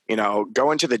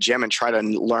 Go into the gym and try to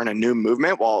learn a new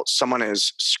movement while someone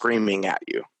is screaming at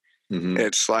you. Mm-hmm.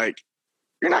 It's like,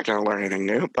 you're not going to learn anything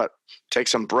new, but take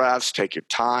some breaths, take your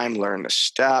time, learn the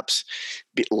steps,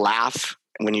 laugh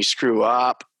when you screw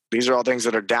up. These are all things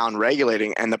that are down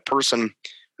regulating. And the person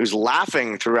who's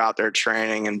laughing throughout their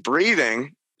training and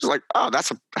breathing is like, oh,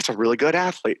 that's a really good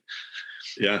athlete.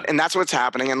 Yeah. And that's what's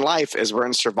happening in life is we're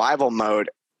in survival mode.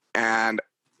 And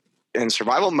in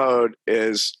survival mode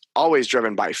is always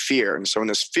driven by fear. And so when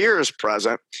this fear is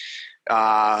present,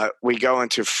 we go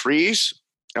into freeze,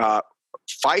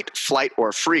 fight, flight,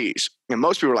 or freeze. And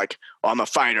most people are like, oh, I'm a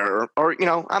fighter, or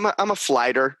I'm a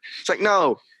flighter. It's like,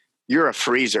 no, you're a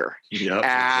freezer. Yep,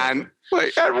 and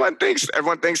like everyone thinks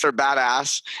they're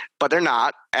badass, but they're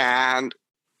not. And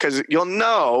because you'll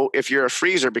know if you're a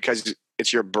freezer because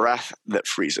it's your breath that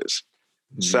freezes.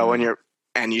 Mm. So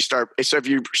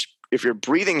if you're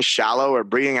breathing shallow or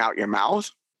breathing out your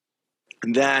mouth,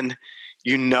 then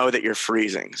you know that you're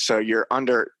freezing. So you're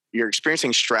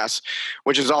experiencing stress,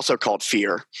 which is also called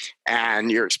fear,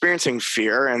 and you're experiencing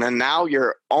fear. And then now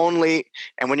and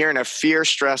when you're in a fear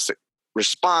stress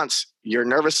response, your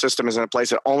nervous system is in a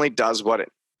place that only does what it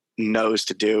knows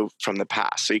to do from the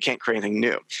past. So you can't create anything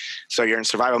new. So you're in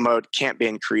survival mode, can't be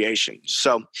in creation.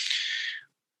 So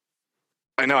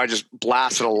I know I just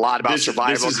blasted a lot about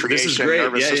survival, creation, this is great.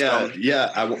 Nervous system.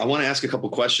 Yeah. I want to ask a couple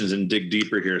questions and dig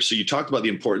deeper here. So you talked about the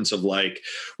importance of like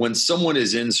when someone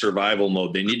is in survival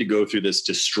mode, they need to go through this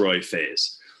destroy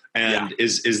phase. And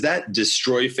is that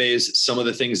destroy phase some of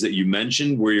the things that you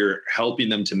mentioned where you're helping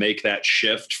them to make that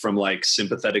shift from like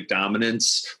sympathetic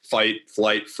dominance, fight,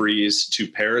 flight, freeze to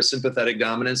parasympathetic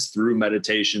dominance through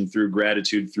meditation, through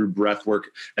gratitude, through breath work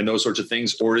and those sorts of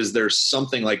things? Or is there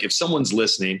something like if someone's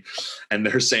listening and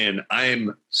they're saying,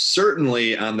 I'm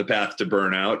certainly on the path to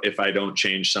burnout if I don't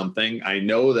change something, I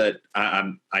know that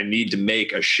I need to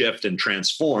make a shift and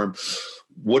transform.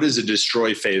 What does a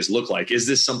destroy phase look like? Is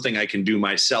this something I can do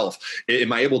myself?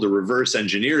 Am I able to reverse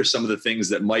engineer some of the things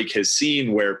that Mike has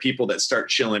seen where people that start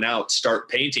chilling out start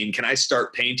painting? Can I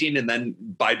start painting and then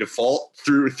by default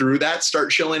through that start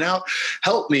chilling out?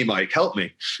 Help me, Mike, help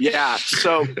me. Yeah.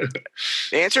 So the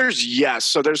answer is yes.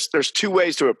 So there's two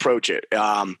ways to approach it.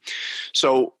 You're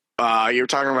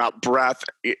talking about breath.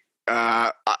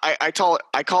 I call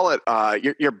it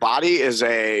your body is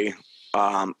a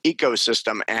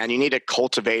ecosystem, and you need to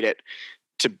cultivate it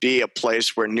to be a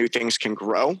place where new things can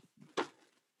grow.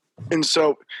 And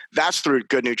so that's through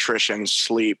good nutrition,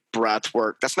 sleep, breath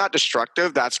work. That's not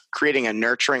destructive. That's creating a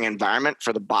nurturing environment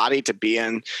for the body to be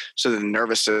in so that the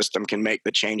nervous system can make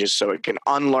the changes so it can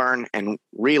unlearn and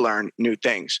relearn new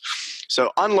things. So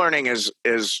unlearning is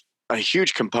a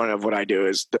huge component of what I do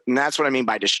and that's what I mean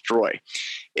by destroy,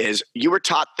 is you were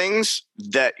taught things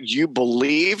that you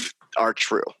believe are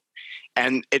true.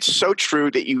 And it's so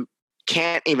true that you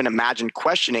can't even imagine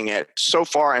questioning it so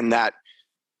far in that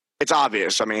it's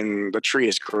obvious. I mean, the tree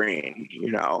is green,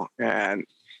 and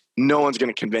no one's going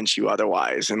to convince you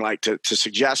otherwise. And like to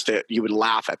suggest it, you would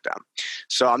laugh at them.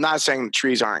 So I'm not saying the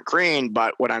trees aren't green,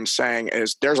 but what I'm saying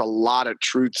is there's a lot of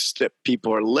truths that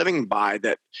people are living by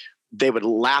that they would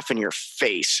laugh in your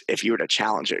face if you were to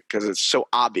challenge it because it's so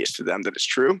obvious to them that it's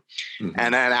true. Mm-hmm.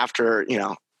 And then after,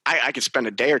 I could spend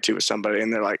a day or two with somebody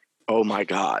and they're like, oh my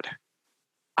God,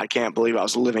 I can't believe I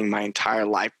was living my entire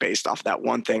life based off that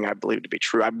one thing I believed to be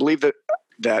true. I believe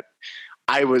that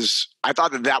I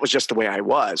thought that was just the way I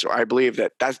was, or I believe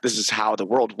that this is how the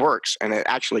world works. And it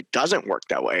actually doesn't work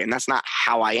that way. And that's not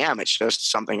how I am. It's just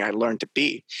something I learned to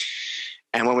be.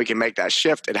 And when we can make that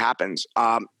shift, it happens.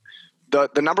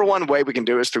 The number one way we can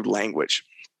do is through language.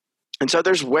 And so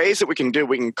there's ways that we can do.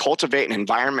 We can cultivate an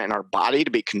environment in our body to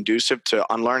be conducive to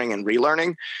unlearning and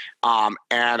relearning. And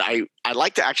I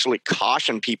like to actually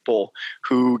caution people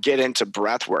who get into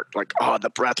breath work, like, oh, the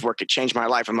breath work, it changed my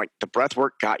life. I'm like, the breath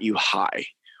work got you high,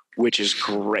 which is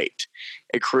great.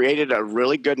 It created a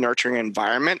really good nurturing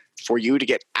environment for you to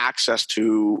get access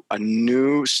to a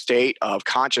new state of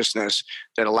consciousness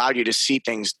that allowed you to see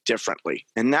things differently.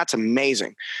 And that's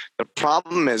amazing. The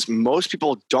problem is most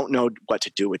people don't know what to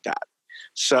do with that.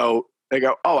 So they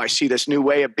go, oh, I see this new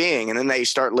way of being. And then they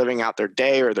start living out their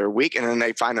day or their week, and then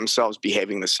they find themselves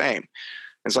behaving the same.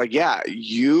 It's like, yeah,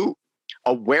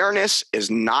 awareness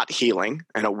is not healing,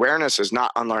 and awareness is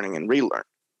not unlearning and relearn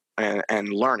and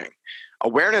learning.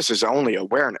 Awareness is only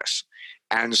awareness.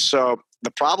 And so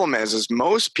the problem is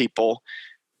most people,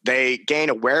 they gain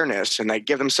awareness and they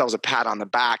give themselves a pat on the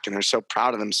back and they're so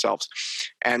proud of themselves.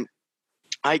 And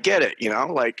I get it,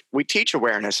 like we teach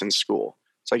awareness in school.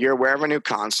 It's like you're aware of a new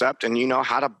concept and you know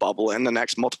how to bubble in the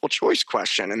next multiple choice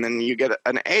question. And then you get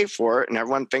an A for it and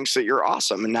everyone thinks that you're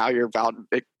awesome. And now you're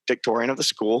valedictorian of the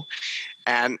school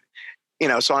and,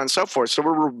 so on and so forth. So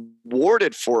we're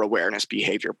rewarded for awareness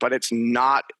behavior, but it's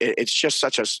not, it's just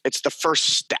it's the first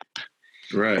step.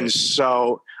 Right. And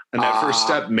so, and that first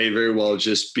step may very well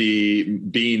just be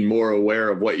being more aware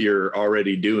of what you're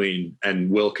already doing and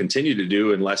will continue to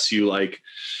do unless you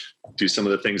do some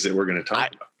of the things that we're going to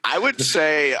talk about. I would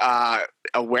say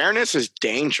awareness is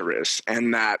dangerous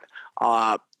and that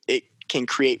it can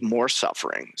create more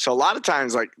suffering. So a lot of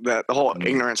times the whole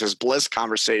ignorance is bliss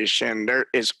conversation, there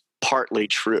is partly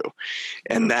true.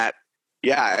 And that,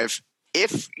 yeah,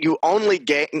 if you only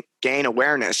gain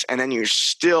awareness and then you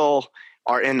still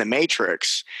are in the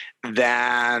matrix,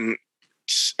 then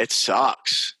it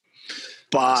sucks.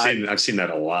 But I've seen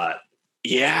that a lot.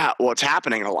 Yeah, well, it's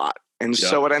happening a lot. And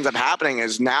so what ends up happening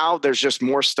is now there's just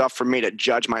more stuff for me to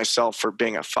judge myself for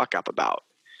being a fuck up about.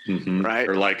 Mm-hmm. Right.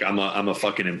 Or I'm a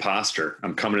fucking imposter.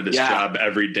 I'm coming to this job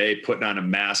every day, putting on a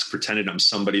mask, pretending I'm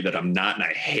somebody that I'm not. And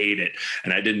I hate it.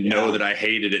 And I didn't know that I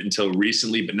hated it until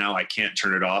recently, but now I can't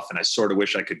turn it off. And I sort of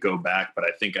wish I could go back, but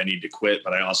I think I need to quit,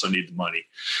 but I also need the money.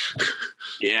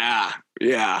 Yeah.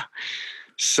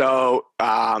 So,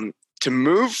 to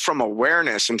move from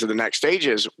awareness into the next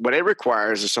stages, what it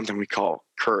requires is something we call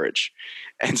courage.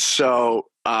 And so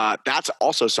that's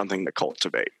also something to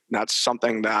cultivate. That's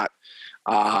something that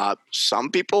some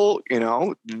people,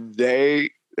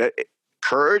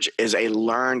 courage is a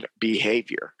learned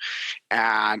behavior.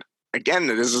 And again,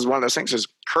 this is one of those things is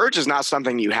courage is not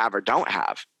something you have or don't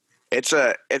have. It's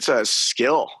a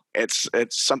skill. It's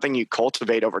something you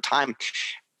cultivate over time.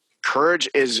 Courage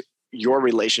is your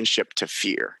relationship to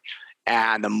fear.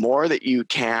 And the more that you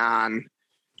can,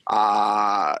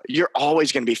 you're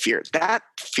always going to be feared. That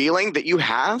feeling that you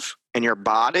have in your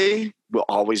body will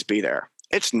always be there.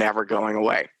 It's never going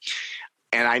away.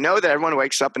 And I know that everyone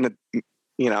wakes up in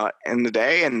the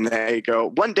day and they go,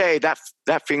 one day that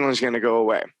feeling is going to go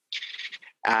away.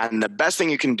 And the best thing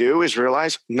you can do is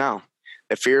realize, no,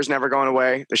 the fear's never going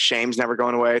away. The shame's never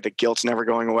going away. The guilt's never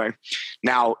going away.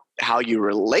 Now, how you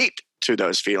relate to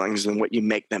those feelings and what you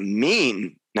make them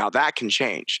mean, now that can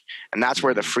change. And that's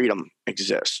where the freedom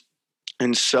exists.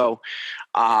 And so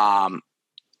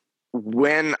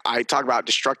when I talk about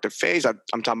destructive phase, I'm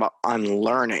talking about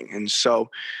unlearning. And so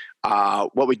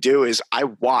what we do is I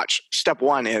watch. Step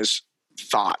one is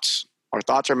thoughts. Our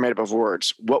thoughts are made up of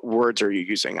words. What words are you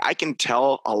using? I can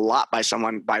tell a lot by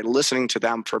someone by listening to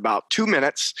them for about 2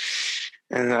 minutes.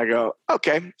 And then I go,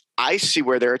 okay, I see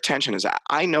where their attention is at.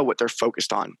 I know what they're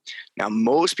focused on. Now,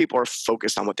 most people are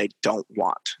focused on what they don't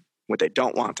want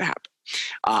to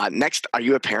happen. Next, are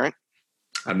you a parent?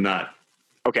 I'm not.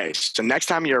 Okay, so next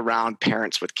time you're around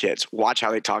parents with kids, watch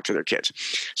how they talk to their kids.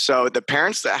 So the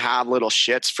parents that have little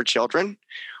shits for children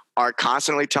are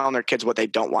constantly telling their kids what they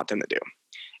don't want them to do.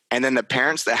 And then the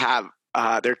parents that have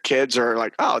their kids are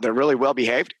like, oh, they're really well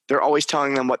behaved. They're always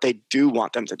telling them what they do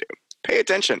want them to do. Pay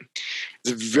attention.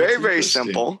 It's very, very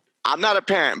simple. I'm not a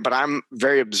parent, but I'm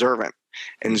very observant.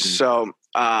 And so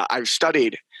I've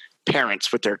studied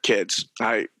parents with their kids.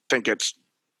 I think it's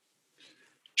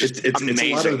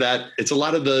a lot of that. It's a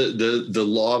lot of the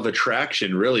law of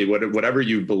attraction, really. Whatever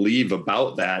you believe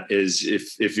about that is,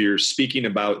 if you're speaking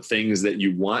about things that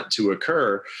you want to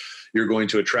occur, you're going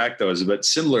to attract those. But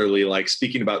similarly, like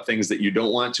speaking about things that you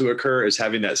don't want to occur is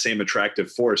having that same attractive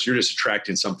force. You're just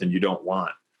attracting something you don't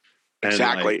want. And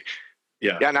exactly.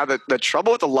 Yeah. Now the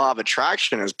trouble with the law of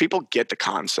attraction is people get the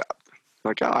concept.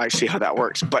 Like, oh, I see how that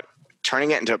works. But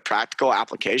turning it into a practical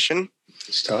application,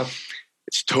 it's tough.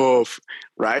 It's tough,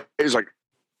 right? It's like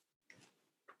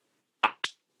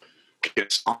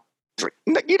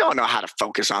you don't know how to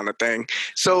focus on the thing.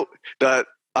 So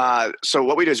so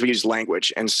what we do is we use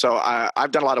language. And so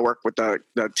I've done a lot of work with the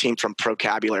team from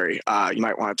Procabulary. You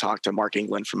might want to talk to Mark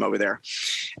England from over there.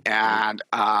 And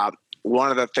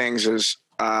one of the things is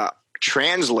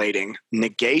translating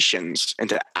negations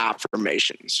into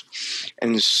affirmations.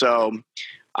 And so when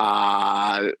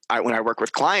I work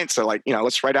with clients, they're like,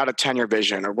 let's write out a 10-year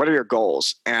vision, or what are your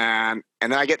goals? And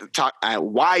then I get to talk,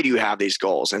 why do you have these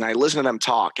goals? And I listen to them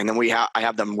talk, and then I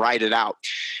have them write it out.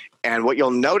 And what you'll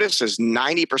notice is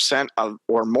 90%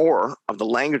 or more of the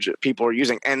language that people are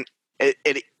using, and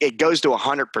it goes to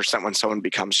 100% when someone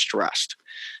becomes stressed.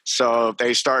 So if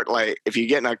they start, like, if you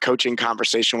get in a coaching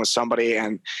conversation with somebody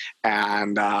and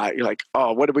you're like,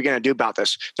 oh, what are we going to do about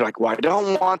this? They're like, well, I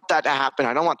don't want that to happen.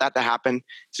 I don't want that to happen.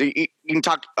 So you can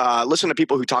talk, listen to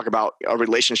people who talk about a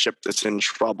relationship that's in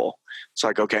trouble. It's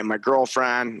like, okay, my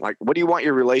girlfriend, like, what do you want in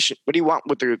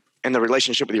the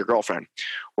relationship with your girlfriend?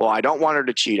 Well, I don't want her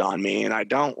to cheat on me, and I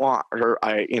don't want her,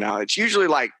 it's usually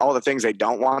like all the things they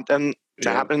don't want them to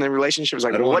happen in the relationship. Is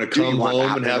like, I don't want to come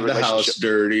home and have the house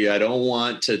dirty. I don't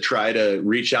want to try to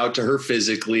reach out to her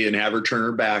physically and have her turn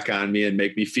her back on me and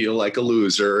make me feel like a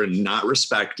loser and not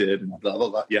respected and blah, blah,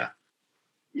 blah. Yeah.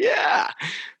 Yeah.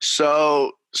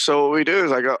 So what we do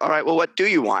is I go, all right, well, what do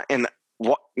you want? And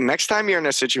next time you're in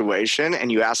a situation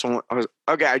and you ask them,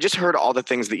 okay, I just heard all the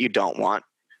things that you don't want.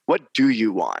 What do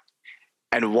you want?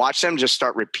 And watch them just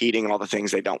start repeating all the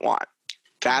things they don't want.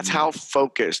 That's how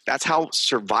focused, that's how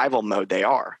survival mode they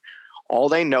are. All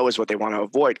they know is what they want to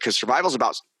avoid, because survival is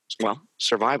about,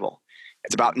 survival.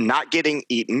 It's about not getting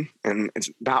eaten, and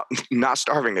it's about not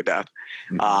starving to death.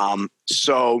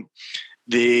 So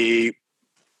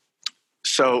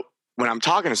when I'm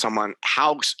talking to someone,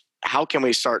 how can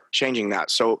we start changing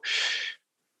that? So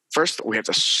first we have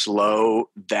to slow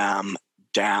them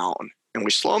down, and we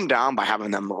slow them down by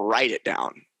having them write it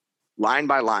down, line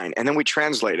by line, and then we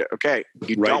translate it. Okay,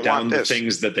 you write don't down want this. The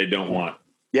things that they don't want.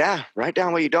 Yeah, write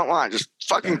down what you don't want. Just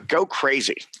fucking go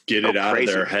crazy. Get it out of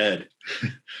their head.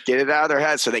 Get it out of their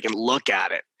head so they can look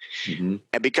at it. And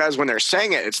because when they're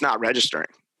saying it, it's not registering.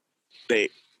 The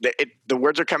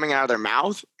words are coming out of their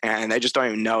mouth, and they just don't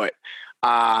even know it.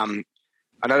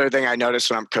 Another thing I notice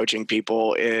when I'm coaching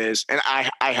people is, and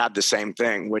I had the same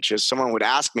thing, which is someone would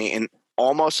ask me in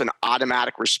almost an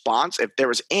automatic response, if there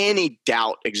was any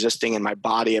doubt existing in my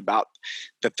body about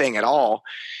the thing at all,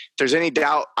 if there's any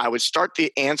doubt, I would start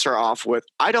the answer off with,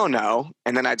 I don't know,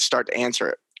 and then I'd start to answer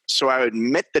it. So I would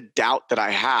admit the doubt that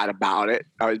I had about it.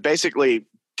 I was basically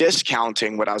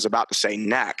discounting what I was about to say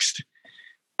next.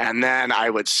 And then I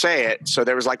would say it. So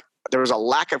there was a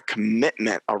lack of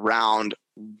commitment around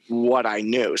what I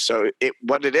knew. So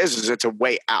what it is it's a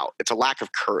way out. It's a lack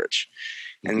of courage.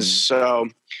 Mm-hmm. And so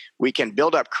we can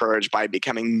build up courage by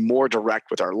becoming more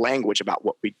direct with our language about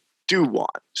what we do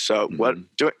want. So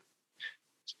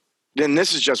then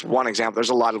this is just one example. There's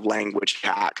a lot of language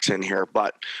hacks in here,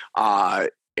 but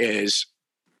is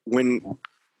when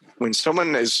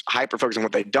someone is hyper focused on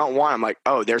what they don't want, I'm like,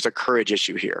 oh, there's a courage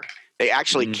issue here. They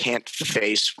actually can't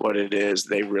face what it is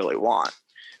they really want.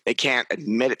 They can't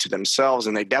admit it to themselves,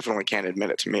 and they definitely can't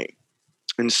admit it to me.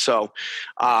 And so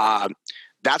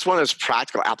that's one of those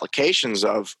practical applications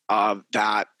of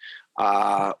that.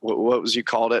 What was you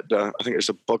called it? I think there's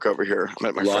a book over here. I'm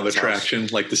at my Law of friend's Attraction,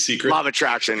 house. like The Secret. Law of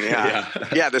Attraction, yeah.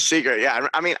 Yeah, The Secret. Yeah,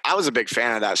 I mean, I was a big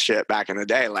fan of that shit back in the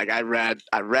day. Like, I read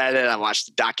it. I watched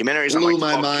the documentaries. Blew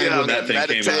my mind when that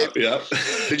thing came out. Yep.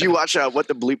 Did you watch What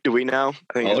the Bleep Do We Know?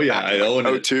 I think I own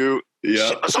it. 02.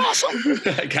 Yeah, it was awesome.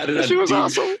 I got it on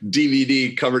awesome.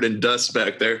 DVD covered in dust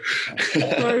back there.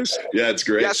 Nice. Yeah, it's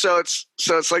great. Yeah, so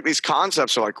it's like these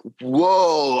concepts are like,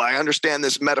 whoa, I understand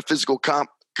this metaphysical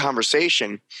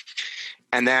conversation.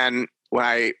 And then when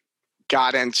I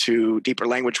got into deeper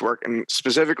language work, and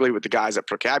specifically with the guys at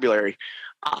Vocabulary,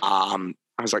 I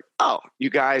was like, oh, you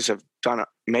guys have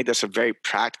made this a very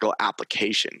practical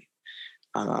application.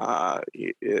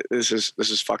 This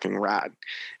is fucking rad.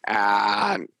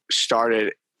 And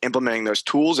started implementing those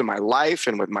tools in my life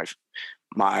and with my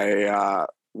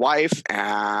wife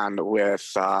and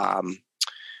with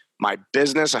my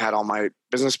business. I had all my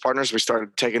business partners. We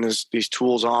started taking these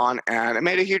tools on, and it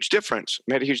made a huge difference.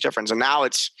 And now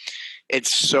it's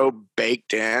so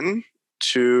baked in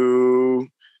to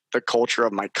the culture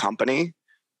of my company.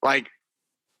 Like,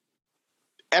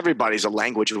 everybody's a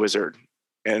language wizard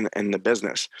in the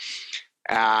business.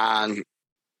 And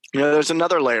there's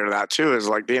another layer to that too, is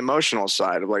like the emotional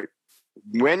side of like,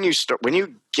 when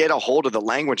you get a hold of the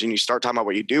language and you start talking about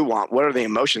what you do want, what are the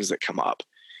emotions that come up?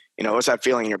 What's that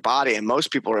feeling in your body? And most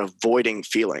people are avoiding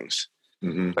feelings.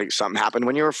 Mm-hmm. Like, something happened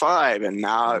when you were 5, and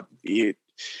now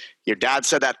your dad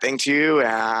said that thing to you,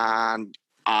 and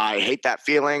I hate that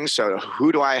feeling. So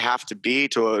who do I have to be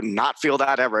to not feel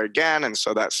that ever again? And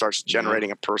so that starts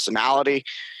generating a personality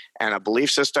and a belief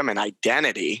system and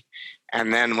identity.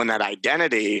 And then when that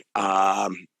identity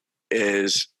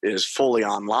is fully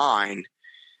online,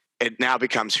 it now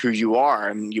becomes who you are,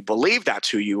 and you believe that's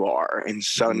who you are. And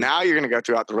so now you're going to go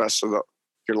throughout the rest of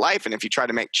your life. And if you try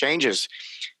to make changes,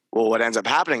 well, what ends up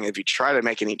happening, if you try to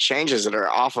make any changes that are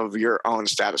off of your own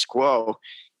status quo,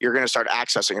 you're going to start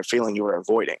accessing a feeling you were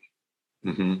avoiding.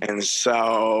 Mm-hmm. And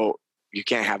so you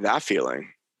can't have that feeling.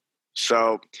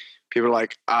 So people are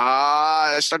like,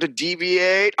 I start to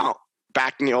deviate. Oh,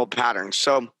 back in the old patterns.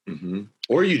 So,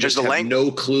 or you just have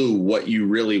no clue what you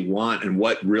really want and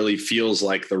what really feels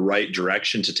like the right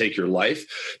direction to take your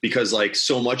life, because like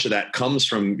so much of that comes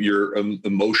from your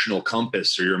emotional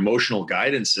compass or your emotional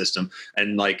guidance system.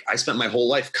 And like, I spent my whole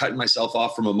life cutting myself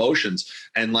off from emotions.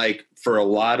 And like, for a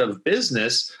lot of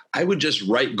business, I would just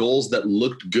write goals that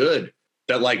looked good,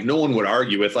 that like no one would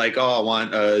argue with, like, oh, I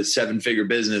want a 7-figure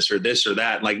business or this or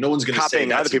that. And like, no one's going to say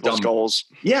other people's goals.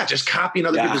 Yeah, just copying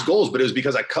other people's goals. But it was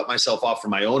because I cut myself off from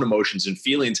my own emotions and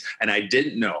feelings, and I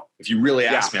didn't know. If you really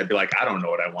asked me, I'd be like, I don't know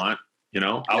what I want.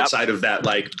 Outside of that,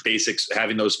 like basics,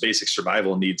 having those basic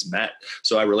survival needs met.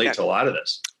 So I relate to a lot of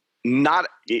this.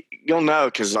 You'll know,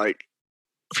 because like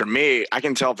for me, I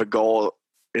can tell if a goal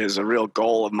is a real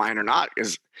goal of mine or not,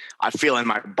 because I feel in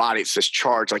my body it's this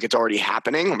charge, like it's already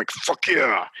happening. I'm like, fuck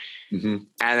yeah. Mm-hmm.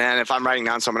 And then if I'm writing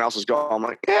down someone else's goal, I'm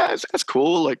like, yeah, that's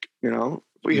cool. Like, if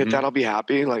we hit that, I'll be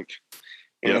happy. Like,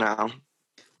 you know.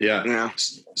 Yeah.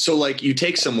 So like, you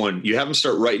take someone, you have them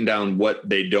start writing down what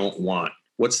they don't want.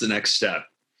 What's the next step?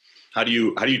 How do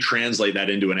you translate that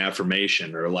into an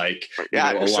affirmation, or like,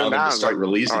 allow them to start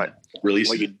releasing it? Well,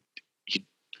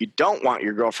 you don't want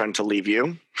your girlfriend to leave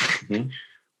you. Mm-hmm.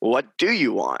 What do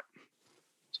you want?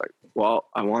 It's like, well,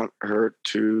 I want her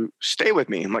to stay with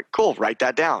me. I'm like, cool, write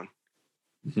that down.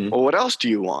 Mm-hmm. Well, what else do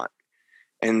you want?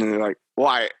 And then they're like,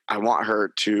 well, I want her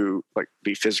to like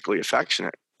be physically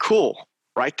affectionate. Cool,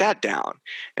 write that down.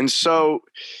 And so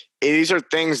these are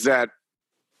things that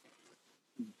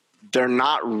they're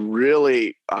not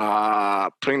really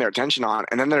putting their attention on,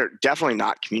 and then they're definitely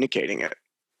not communicating it.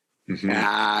 Mm-hmm.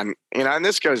 And, and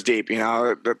this goes deep,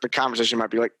 the conversation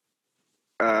might be like,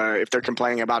 if they're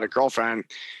complaining about a girlfriend,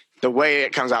 the way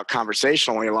it comes out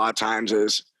conversationally a lot of times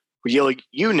is,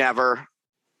 you never,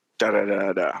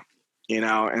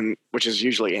 and which is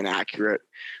usually inaccurate.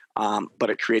 but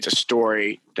it creates a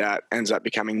story that ends up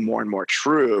becoming more and more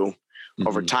true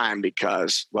over time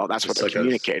because, well, that's what they're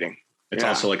communicating. It's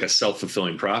also like a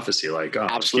self-fulfilling prophecy. Like, oh,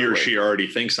 he or she already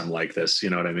thinks I'm like this. You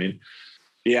know what I mean?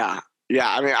 Yeah. Yeah.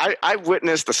 I mean, I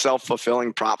witnessed the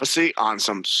self-fulfilling prophecy on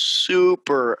some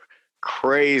super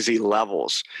crazy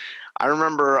levels. I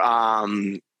remember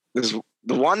the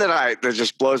one that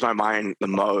just blows my mind the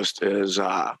most is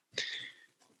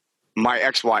my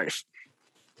ex-wife.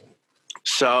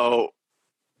 So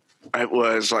it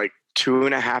was like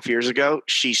 2.5 years ago.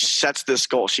 She sets this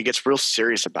goal. She gets real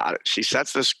serious about it. She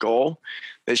sets this goal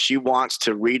that she wants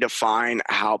to redefine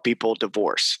how people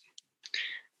divorce.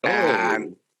 Oh.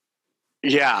 And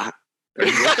yeah. Are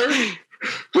you with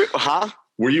her? Huh?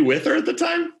 Were you with her at the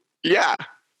time? Yeah.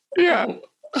 Yeah.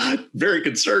 Oh, very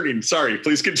concerning. Sorry,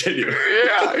 please continue.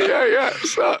 Yeah.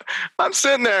 So I'm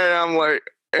sitting there and I'm like,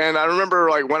 and I remember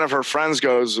like one of her friends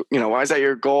goes, why is that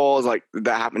your goal? Is like, did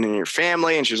that happen in your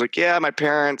family? And she's like, yeah, my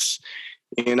parents,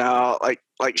 like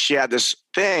she had this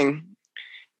thing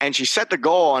and she set the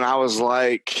goal. And I was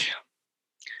like,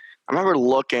 I remember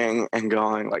looking and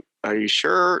going like, are you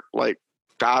sure? Like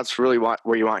that's really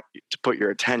where you want to put your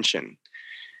attention.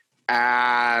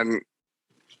 And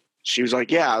she was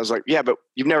like, yeah. I was like, yeah, but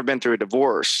you've never been through a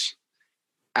divorce.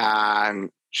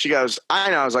 And she goes,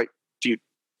 I know. I was like, do you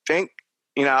think,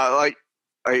 and I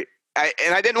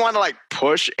didn't want to like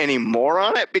push any more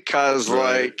on it because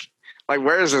like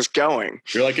where is this going?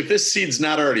 You're like, if this seed's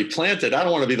not already planted, I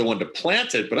don't want to be the one to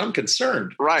plant it, but I'm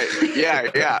concerned. Right.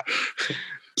 Yeah.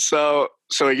 So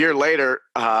a year later,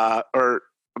 or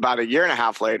about a year and a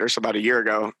half later, so about a year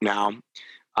ago now,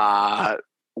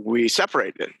 we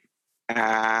separated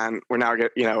and we're now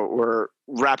we're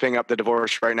wrapping up the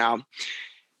divorce right now.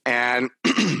 And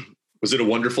was it a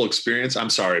wonderful experience? I'm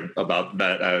sorry about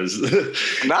that.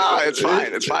 No, it's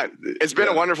fine. It's fine. It's been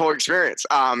a wonderful experience.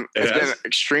 It's been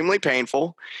extremely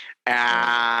painful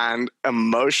and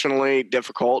emotionally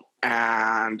difficult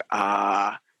and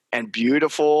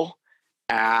beautiful.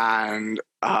 And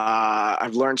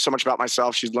I've learned so much about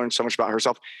myself. She's learned so much about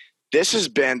herself. This has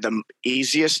been the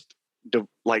easiest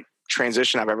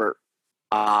transition I've ever.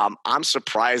 I'm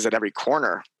surprised at every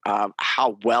corner of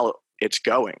how well it's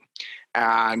going.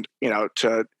 And,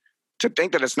 to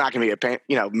think that it's not going to be a pain,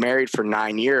 married for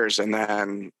 9 years and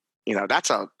then, that's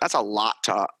a lot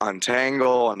to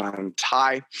untangle and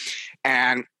untie.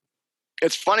 And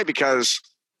it's funny because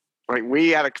we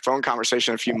had a phone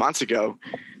conversation a few months ago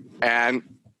and,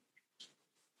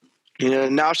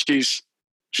 now she's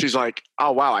like,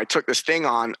 oh, wow, I took this thing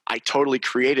on. I totally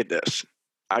created this.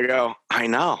 I go, I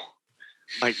know.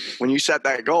 Like when you set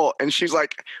that goal and she's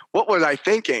like, what was I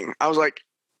thinking? I was like,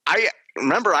 I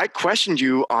remember I questioned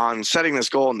you on setting this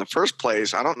goal in the first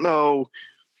place. I don't know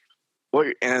what,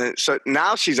 and so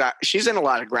now she's in a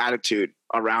lot of gratitude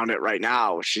around it right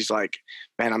now. She's like,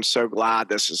 man, I'm so glad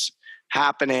this is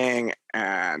happening.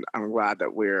 And I'm glad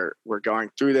that we're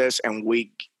going through this. And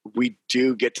we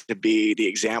do get to be the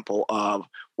example of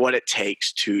what it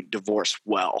takes to divorce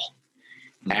well.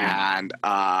 Mm-hmm. And,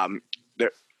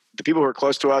 the people who are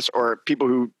close to us or people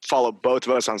who follow both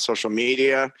of us on social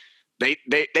media,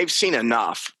 they've seen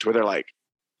enough to where they're like,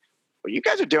 what you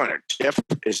guys are doing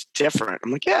is different.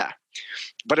 I'm like, yeah.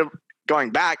 But going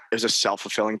back, there's a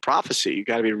self-fulfilling prophecy. You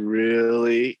got to be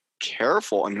really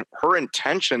careful. And her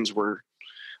intentions were,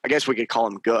 I guess we could call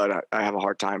them good. I have a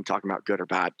hard time talking about good or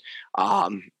bad.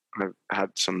 I've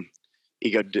had some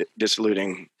ego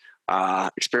disiluding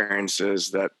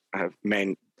experiences that have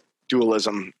made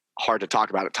dualism hard to talk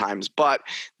about at times. But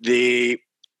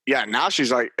now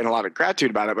she's like in a lot of gratitude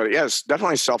about it. But it's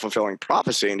definitely self-fulfilling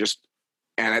prophecy, and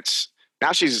it's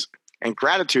now she's in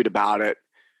gratitude about it.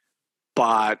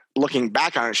 But looking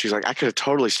back on it, she's like, I could have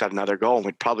totally set another goal and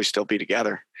we'd probably still be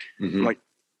together. Mm-hmm. I'm like,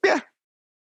 yeah.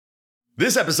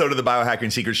 This episode of the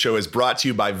Biohacking Secrets Show is brought to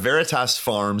you by Veritas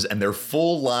Farms and their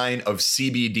full line of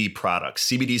CBD products,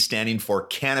 CBD standing for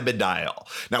cannabidiol.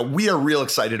 Now, we are real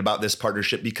excited about this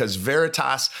partnership because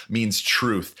Veritas means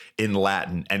truth in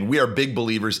Latin, and we are big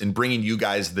believers in bringing you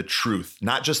guys the truth,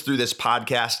 not just through this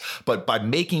podcast, but by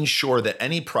making sure that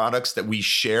any products that we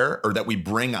share or that we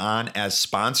bring on as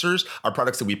sponsors are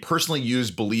products that we personally use,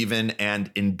 believe in,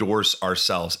 and endorse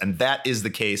ourselves. And that is the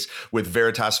case with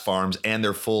Veritas Farms and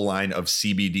their full line of of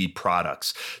CBD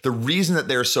products. The reason that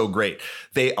they're so great,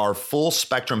 they are full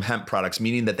spectrum hemp products,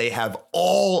 meaning that they have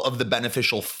all of the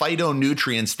beneficial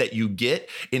phytonutrients that you get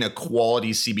in a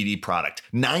quality CBD product.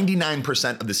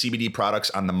 99% of the CBD products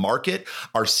on the market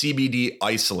are CBD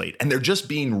isolate, and they're just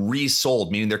being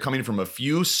resold, meaning they're coming from a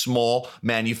few small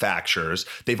manufacturers.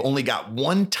 They've only got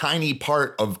one tiny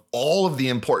part of all of the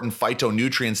important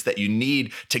phytonutrients that you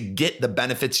need to get the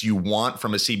benefits you want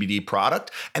from a CBD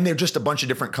product, and they're just a bunch of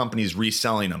different companies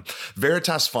reselling them.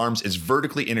 Veritas Farms is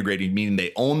vertically integrated, meaning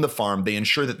they own the farm. They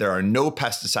ensure that there are no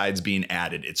pesticides being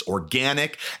added. It's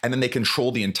organic, and then they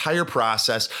control the entire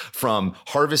process from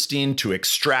harvesting to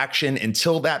extraction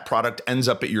until that product ends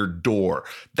up at your door.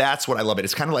 That's what I love it.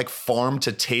 It's kind of like farm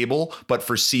to table, but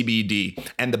for CBD.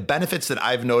 And the benefits that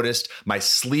I've noticed, my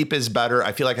sleep is better.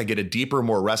 I feel like I get a deeper,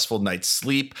 more restful night's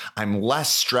sleep. I'm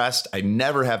less stressed. I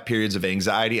never have periods of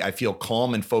anxiety. I feel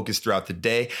calm and focused throughout the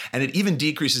day. And it even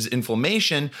decreases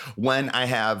inflammation when I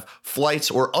have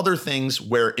flights or other things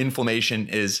where inflammation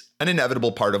is an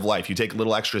inevitable part of life. You take a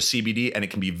little extra CBD and it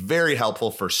can be very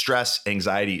helpful for stress,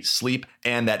 anxiety, sleep,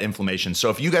 and that inflammation. So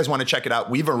if you guys want to check it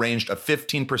out, we've arranged a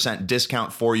 15%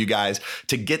 discount for you guys.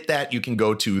 To get that, you can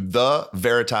go to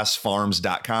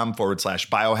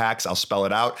theveritasfarms.com/biohacks. I'll spell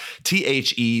it out.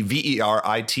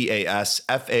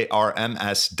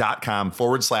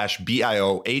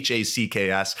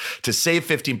 THEVERITASFARMS.com/BIOHACKS to save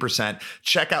 15%.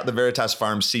 Check out the Veritas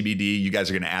Farms CBD. You guys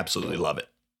are going to absolutely love it.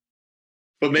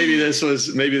 But maybe this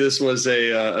was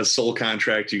a soul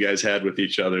contract you guys had with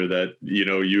each other that, you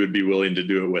know, you would be willing to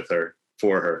do it with her,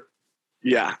 for her.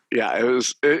 Yeah.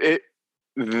 The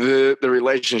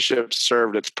relationship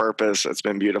served its purpose. It's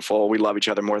been beautiful. We love each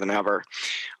other more than ever.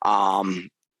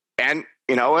 And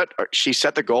you know what? She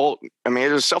set the goal. I mean,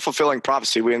 it was a self-fulfilling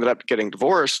prophecy. We ended up getting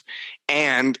divorced,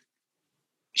 and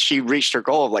she reached her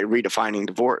goal of like redefining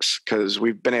divorce, because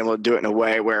we've been able to do it in a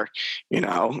way where, you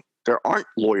know, there aren't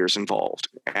lawyers involved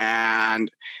and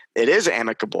it is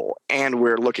amicable, and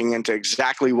we're looking into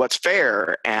exactly what's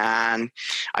fair. And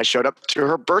I showed up to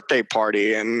her birthday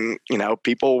party, and, you know,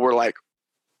 people were like,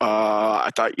 I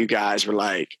thought you guys were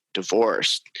like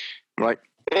divorced. I'm like,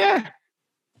 yeah.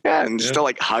 And still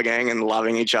like hugging and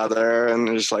loving each other. And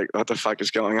just like, what the fuck is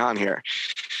going on here?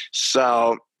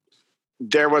 So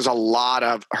there was a lot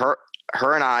of her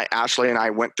and I, Ashley and I,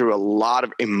 went through a lot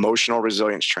of emotional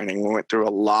resilience training. We went through a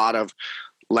lot of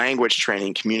language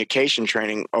training, communication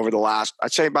training over the last,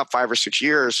 I'd say about 5 or 6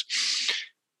 years.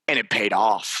 And it paid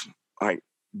off. Like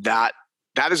that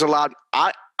is a lot.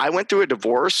 I went through a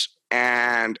divorce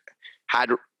and had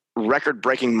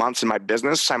record-breaking months in my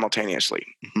business simultaneously.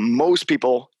 Most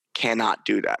people cannot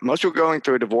do that. Most people going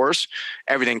through a divorce,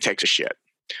 everything takes a shit.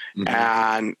 Mm-hmm.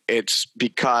 And it's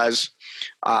because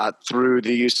through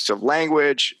the use of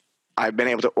language, I've been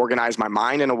able to organize my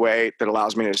mind in a way that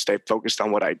allows me to stay focused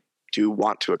on what I do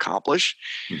want to accomplish.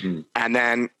 Mm-hmm. And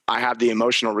then I have the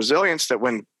emotional resilience that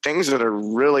when things that are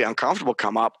really uncomfortable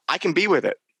come up, I can be with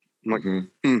it. I'm like,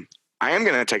 I am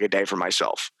going to take a day for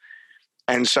myself.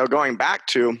 And so going back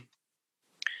to,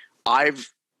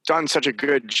 I've done such a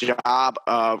good job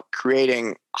of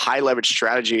creating high leverage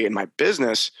strategy in my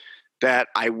business that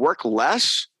I work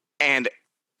less and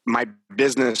my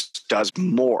business does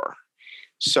more.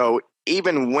 So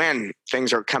even when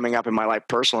things are coming up in my life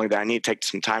personally that I need to take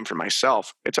some time for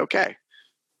myself, it's okay.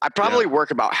 I probably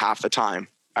work about half the time.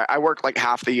 I work like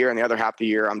half the year, and the other half the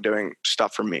year I'm doing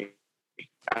stuff for me.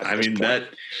 I mean, that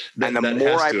and the that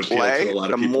more has I to play, to a lot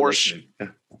the of people more listening.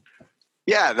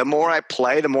 the more I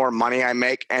play, the more money I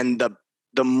make, and the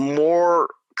more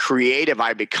creative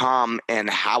I become in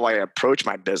how I approach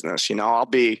my business. You know,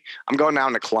 I'm going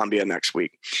down to Colombia next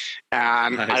week,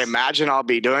 and Nice. I imagine I'll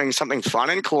be doing something fun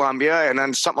in Colombia, and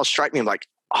then something will strike me like,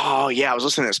 oh yeah, I was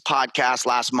listening to this podcast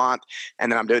last month,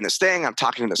 and then I'm doing this thing, I'm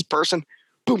talking to this person,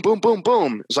 boom, boom, boom,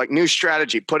 boom. It's like new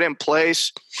strategy put in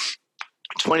place,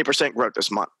 20% growth this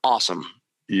month. Awesome.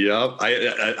 Yep.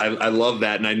 I love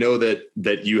that. And I know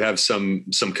that you have some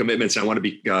commitments. I want to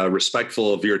be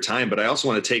respectful of your time, but I also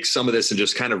want to take some of this and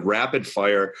just kind of rapid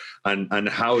fire on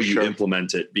how you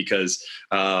implement it, because,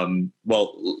 some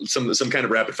kind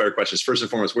of rapid fire questions. First and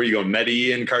foremost, where are you going?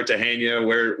 Medellin, Cartagena?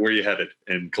 Where are you headed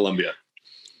in Colombia?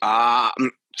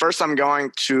 First I'm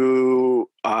going to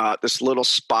this little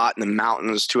spot in the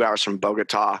mountains 2 hours from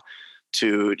Bogota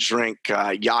to drink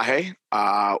yahe,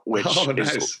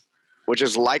 which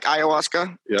is like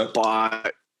ayahuasca,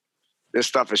 but this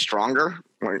stuff is stronger.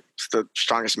 It's the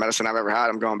strongest medicine I've ever had.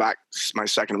 I'm going back. This is my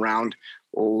second round.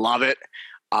 Love it.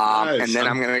 Nice. And then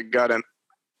I'm going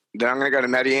to go to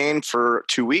Medellin for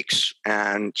 2 weeks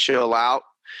and chill out.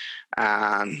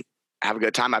 And have a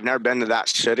good time. I've never been to that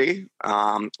city.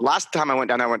 Last time I went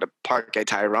down there, I went to Parque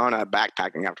Tayrona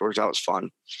backpacking afterwards. That was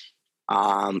fun.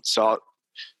 So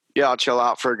yeah, I'll chill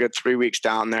out for a good 3 weeks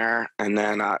down there, and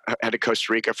then head to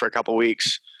Costa Rica for a couple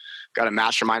weeks. Got a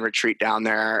mastermind retreat down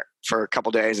there for a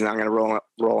couple days, and then I'm going to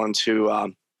roll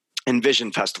into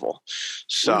Envision Festival.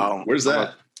 So ooh, where's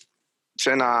that? It's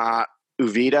in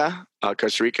Uvita,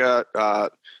 Costa Rica, the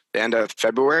end of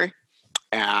February,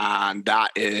 and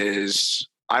that is,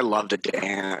 I love to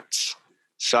dance.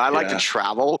 So I like to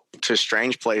travel to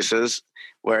strange places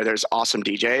where there's awesome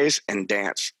DJs and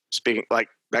dance. Speaking like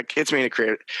that gets me into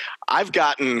creative. I've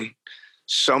gotten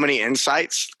so many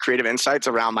creative insights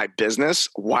around my business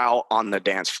while on the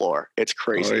dance floor. It's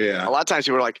crazy. Oh, yeah. A lot of times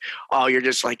people are like, "Oh, you're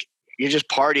just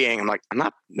partying." I'm like, I'm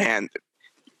not, man.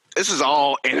 This is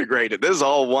all integrated. This is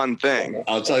all one thing.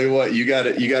 I'll tell you what, you got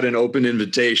an open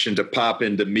invitation to pop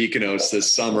into Mykonos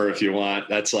this summer if you want.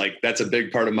 That's a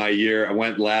big part of my year. I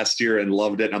went last year and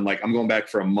loved it. And I'm like, I'm going back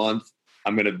for a month.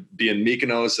 I'm going to be in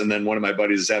Mykonos, and then one of my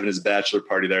buddies is having his bachelor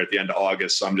party there at the end of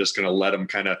August. So I'm just going to let him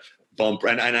kind of bump.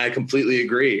 And I completely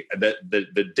agree that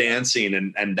the dancing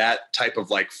and that type of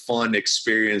like fun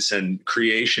experience and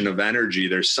creation of energy,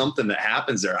 there's something that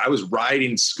happens there. I was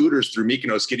riding scooters through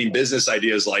Mykonos, getting business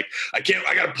ideas like, I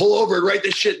got to pull over and write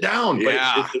this shit down.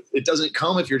 Yeah. But it doesn't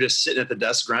come if you're just sitting at the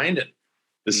desk grinding.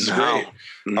 This is great.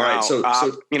 No. All right. So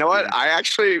you know what? I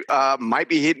actually might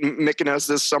be hitting Mykonos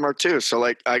this summer too. So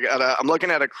like I'm looking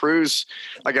at a cruise,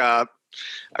 like a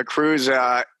cruise,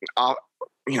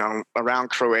 around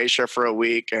Croatia for a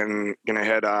week, and gonna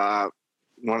hit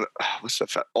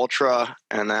Ultra,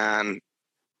 and then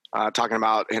talking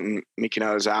about hitting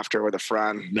Mykonos after with a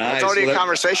friend. Nice. It's already a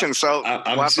conversation. So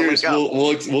I'm serious.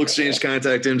 We'll exchange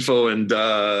contact info and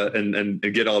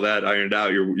get all that ironed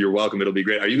out. You're welcome. It'll be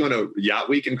great. Are you going to Yacht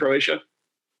Week in Croatia?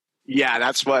 Yeah,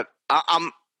 that's what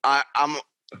I'm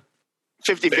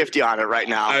 50-50 on it right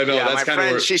now. I know. Yeah, that's my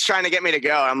friend, she's trying to get me to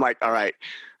go. I'm like, all right,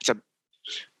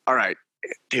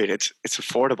 dude, it's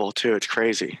affordable too. It's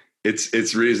crazy.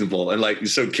 It's reasonable. And like,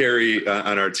 so Carrie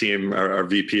on our team, our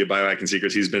VP of Biohacking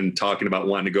Secrets, he's been talking about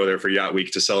wanting to go there for Yacht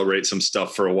Week to celebrate some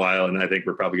stuff for a while. And I think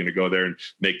we're probably going to go there and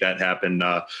make that happen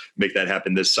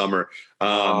this summer.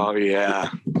 Oh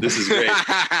yeah. This is great.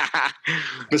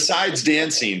 Besides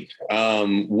dancing,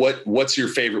 what's your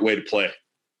favorite way to play?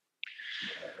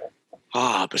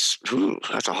 That's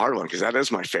a hard one, because that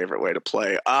is my favorite way to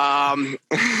play.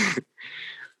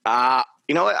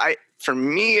 You know what? For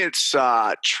me, it's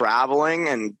traveling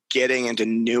and getting into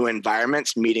new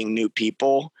environments, meeting new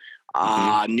people,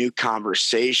 new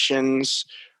conversations.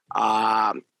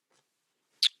 Yeah,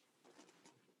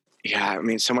 I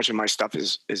mean, so much of my stuff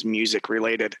is music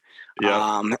related.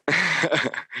 Yeah.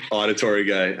 Auditory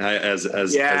guy, as am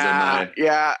I.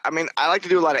 Yeah. I mean, I like to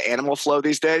do a lot of animal flow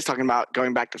these days. Talking about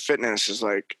going back to fitness is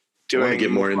like doing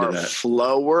get more into that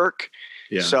flow work.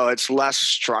 Yeah. So it's less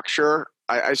structure.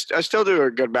 I still do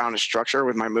a good amount of structure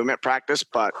with my movement practice,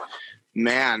 but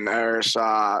man, there's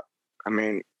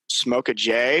smoke a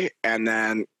J and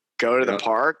then go to the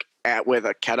park with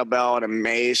a kettlebell and a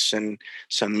mace and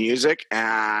some music.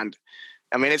 And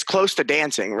I mean, it's close to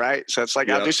dancing, right? So it's like,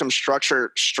 I'll do some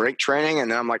structured strength training,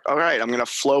 and then I'm like, all right, I'm going to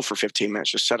flow for 15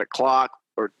 minutes, just set a clock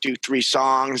or do 3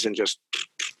 songs and just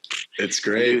it's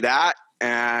great. Do that.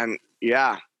 And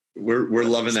yeah. We're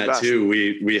loving that too.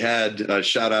 We had a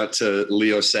shout out to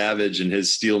Leo Savage and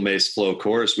his Steel Mace Flow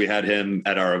course. We had him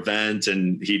at our event,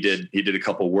 and he did a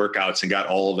couple workouts and got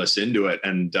all of us into it.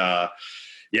 And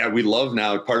we love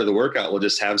now part of the workout. We'll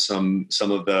just have some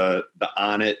of the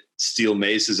on it steel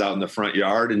maces out in the front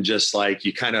yard, and just like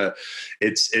you kind of,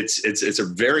 it's a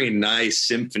very nice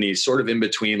symphony, sort of in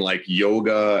between like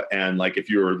yoga and like if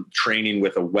you're training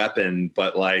with a weapon,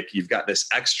 but like you've got this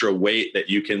extra weight that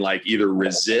you can like either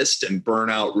resist and burn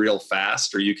out real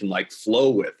fast, or you can like flow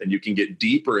with, and you can get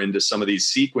deeper into some of these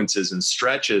sequences and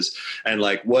stretches. And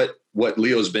like what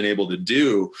Leo's been able to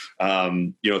do,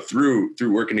 through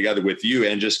working together with you,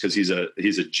 and just because he's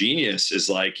a genius, is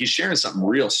like he's sharing something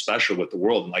real special with the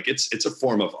world. And like it's a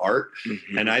form of art.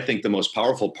 Mm-hmm. And I think the most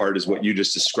powerful part is what you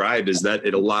just described, is that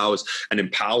it allows and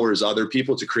empowers other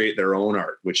people to create their own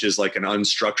art, which is like an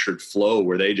unstructured flow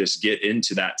where they just get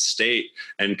into that state.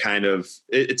 And kind of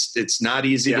it's not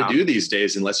easy to do these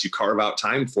days unless you carve out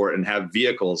time for it and have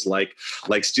vehicles like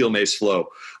Steel Mace Flow.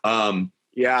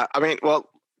 Yeah, I mean, well,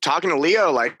 talking to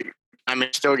Leo, like, I mean,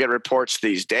 still get reports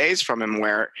these days from him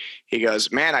where he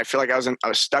goes, man, I feel like I was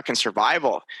stuck in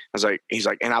survival. He's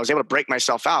like, and I was able to break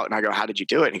myself out. And I go, how did you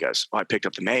do it? And he goes, well, I picked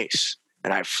up the mace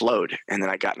and I flowed, and then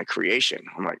I got into creation.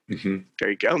 I'm like,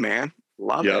 There you go, man.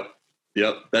 Love it.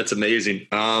 Yep. That's amazing.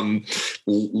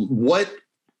 What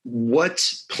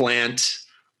what plant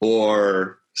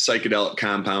or psychedelic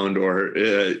compound or,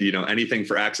 anything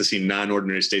for accessing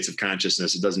non-ordinary states of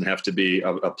consciousness, it doesn't have to be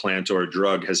a plant or a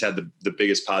drug, has had the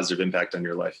biggest positive impact on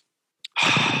your life?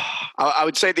 I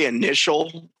would say the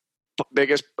initial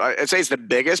biggest, I'd say it's the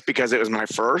biggest because it was my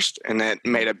first and it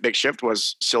made a big shift,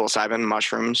 was psilocybin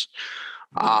mushrooms.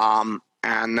 And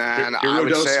then Hero I would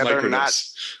dose, say other than that,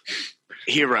 microdose?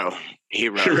 Hero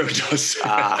dose.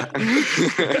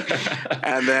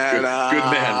 And then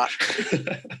good man.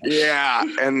 Yeah,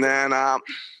 and then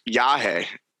Yahe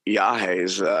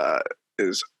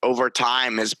is over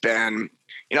time has been,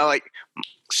 like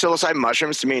psilocybin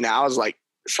mushrooms to me now is like,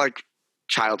 it's like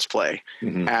child's play.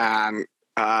 Mm-hmm. And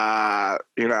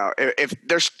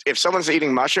if someone's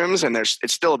eating mushrooms and it's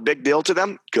still a big deal to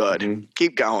them, good,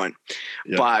 keep going.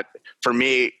 Yep. But for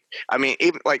me, I mean,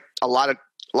 even like a lot of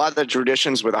the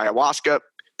traditions with ayahuasca,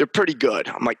 they're pretty good.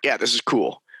 I'm like, yeah, this is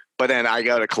cool. But then I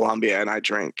go to Colombia and I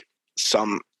drink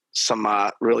some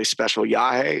really special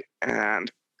yahe,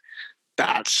 and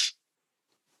that's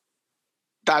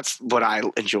what I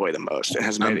enjoy the most. It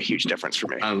has made a huge difference for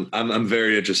me. I'm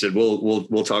very interested.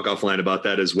 We'll talk offline about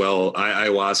that as well.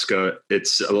 Ayahuasca,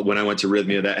 it's when I went to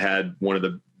Rhythmia, that had one of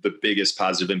the biggest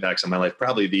positive impacts on my life,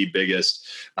 probably the biggest.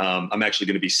 I'm actually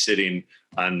going to be sitting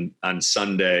on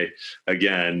Sunday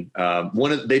again.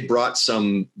 They brought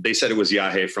they said it was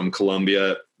yahe from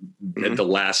Colombia at the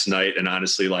last night. And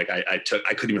honestly, like I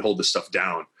couldn't even hold this stuff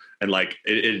down. And like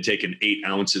it had taken 8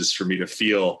 ounces for me to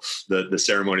feel the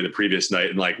ceremony the previous night.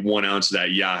 And like 1 ounce of that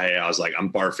yahe, I was like,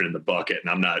 I'm barfing in the bucket,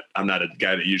 and I'm not a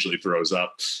guy that usually throws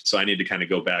up. So I need to kind of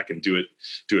go back and do it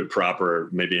proper.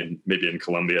 Maybe in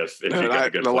Colombia. If you got a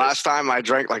good place. Last time I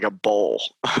drank like a bowl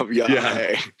of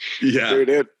yahe. Yeah.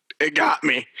 Dude, it got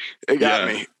me. It got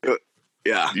me.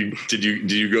 Yeah. Did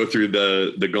you go through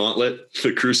the gauntlet,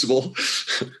 the crucible?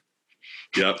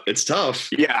 Yep. It's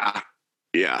tough. Yeah.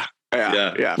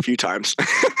 A few times.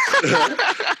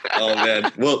 Oh man.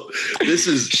 Well, this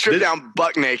is stripped down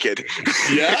buck naked.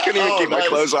 Yeah. I couldn't even keep my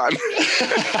clothes on.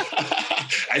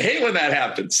 I hate when that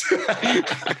happens.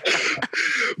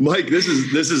 Mike, this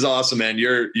is awesome, man.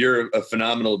 You're a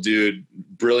phenomenal dude.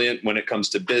 Brilliant when it comes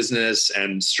to business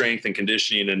and strength and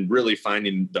conditioning, and really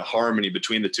finding the harmony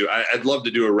between the two. I'd love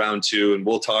to do a round 2, and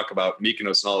we'll talk about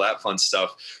Mykonos and all that fun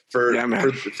stuff. For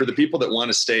the people that want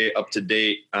to stay up to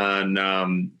date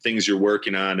on things you're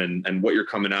working on and what you're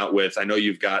coming out with, I know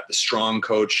you've got the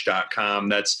strongcoach.com.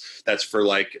 That's for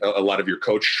like a lot of your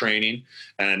coach training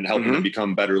and helping them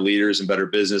become better leaders and better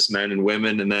businessmen and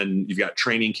women. And then you've got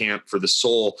Training Camp for the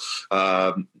Soul.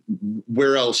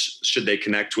 Where else should they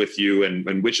connect with you,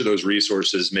 and which of those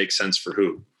resources make sense for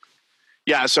who?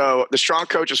 Yeah. So the Strong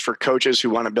Coach is for coaches who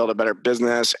want to build a better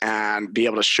business and be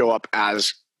able to show up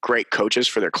as great coaches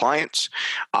for their clients.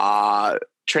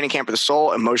 Training Camp for the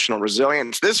Soul, emotional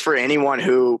resilience. This is for anyone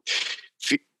who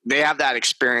they have that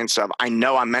experience of, I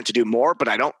know I'm meant to do more, but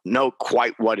I don't know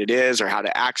quite what it is or how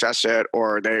to access it,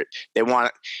 or they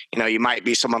want, you might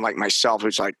be someone like myself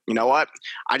who's like, you know what,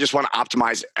 I just want to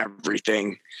optimize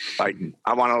everything. Like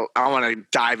I want to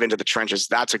dive into the trenches.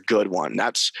 That's a good one.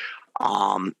 That's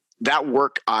that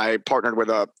work. I partnered with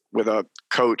a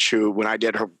coach who, when I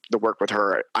did the work with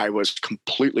her, I was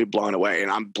completely blown away,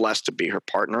 and I'm blessed to be her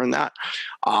partner in that.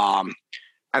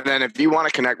 And then if you want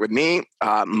to connect with me,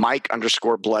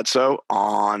 Mike_Bledsoe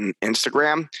on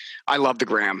Instagram. I love the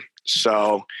gram.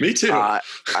 So me too. I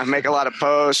make a lot of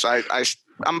posts.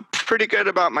 I'm pretty good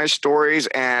about my stories.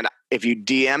 And if you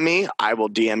DM me, I will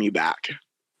DM you back.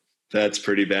 That's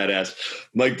pretty badass.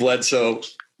 Mike Bledsoe,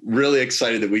 really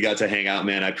excited that we got to hang out,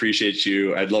 man. I appreciate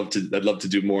you. I'd love to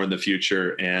do more in the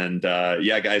future. And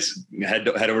guys, head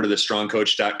over to the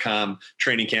strongcoach.com,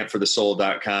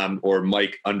 trainingcampforthesoul.com, or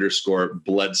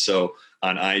Mike_Bledsoe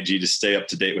on IG to stay up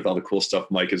to date with all the cool stuff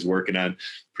Mike is working on.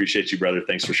 Appreciate you, brother.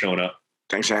 Thanks for showing up.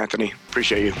 Thanks, Anthony.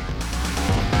 Appreciate you.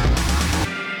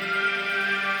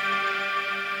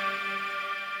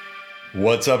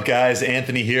 What's up, guys?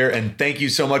 Anthony here, and thank you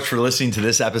so much for listening to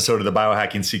this episode of the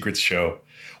Biohacking Secrets Show.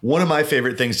 One of my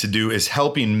favorite things to do is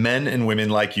helping men and women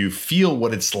like you feel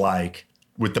what it's like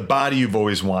with the body you've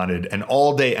always wanted and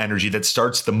all-day energy that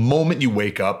starts the moment you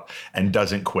wake up and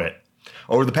doesn't quit.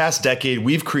 Over the past decade,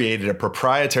 we've created a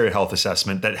proprietary health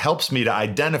assessment that helps me to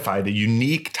identify the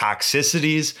unique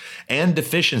toxicities and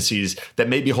deficiencies that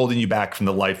may be holding you back from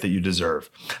the life that you deserve.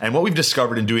 And what we've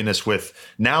discovered in doing this with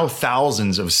now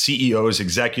thousands of CEOs,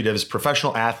 executives,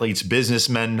 professional athletes,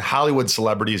 businessmen, Hollywood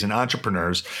celebrities, and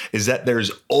entrepreneurs is that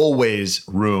there's always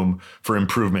room for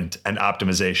improvement and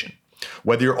optimization.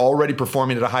 Whether you're already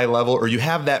performing at a high level or you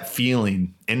have that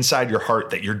feeling inside your heart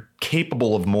that you're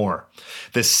capable of more,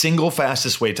 the single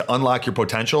fastest way to unlock your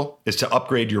potential is to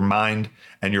upgrade your mind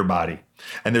and your body.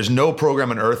 And there's no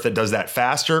program on earth that does that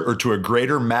faster or to a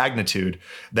greater magnitude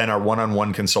than our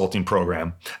one-on-one consulting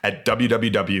program at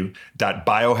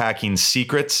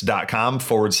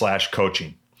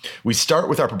www.biohackingsecrets.com/coaching. We start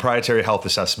with our proprietary health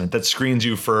assessment that screens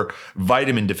you for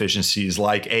vitamin deficiencies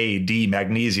like A, D,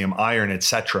 magnesium, iron,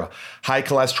 etc., high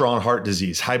cholesterol and heart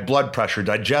disease, high blood pressure,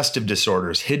 digestive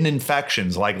disorders, hidden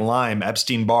infections like Lyme,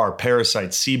 Epstein-Barr,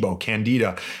 parasites, SIBO,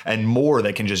 Candida, and more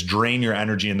that can just drain your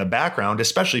energy in the background,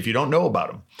 especially if you don't know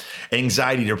about them.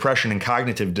 Anxiety, depression, and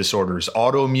cognitive disorders,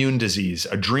 autoimmune disease,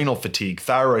 adrenal fatigue,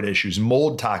 thyroid issues,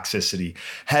 mold toxicity,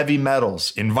 heavy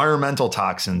metals, environmental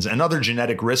toxins, and other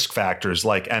genetic risk factors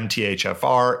like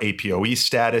MTHFR, APOE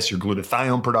status, your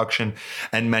glutathione production,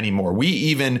 and many more. We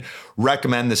even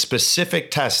recommend the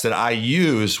specific tests that I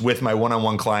use with my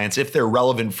one-on-one clients if they're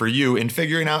relevant for you in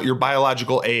figuring out your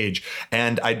biological age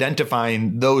and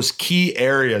identifying those key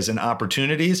areas and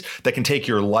opportunities that can take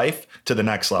your life to the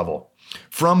next level.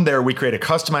 From there, we create a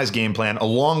customized game plan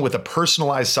along with a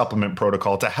personalized supplement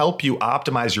protocol to help you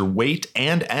optimize your weight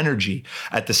and energy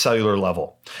at the cellular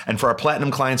level. And for our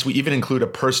platinum clients, we even include a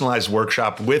personalized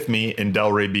workshop with me in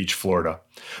Delray Beach, Florida.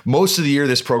 Most of the year,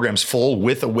 this program's full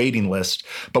with a waiting list,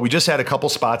 but we just had a couple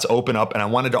spots open up and I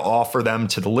wanted to offer them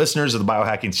to the listeners of the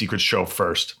Biohacking Secrets show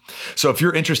first. So if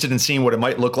you're interested in seeing what it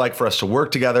might look like for us to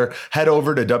work together, head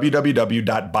over to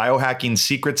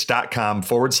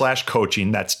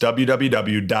www.biohackingsecrets.com/coaching. That's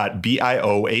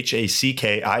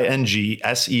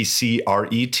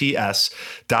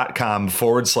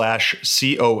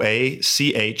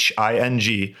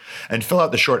www.biohackingsecrets.com/COACHING and fill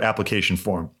out the short application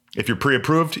form. If you're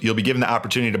pre-approved, you'll be given the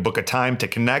opportunity to book a time to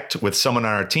connect with someone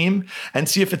on our team and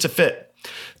see if it's a fit.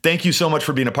 Thank you so much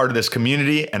for being a part of this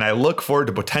community, and I look forward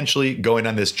to potentially going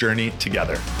on this journey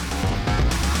together.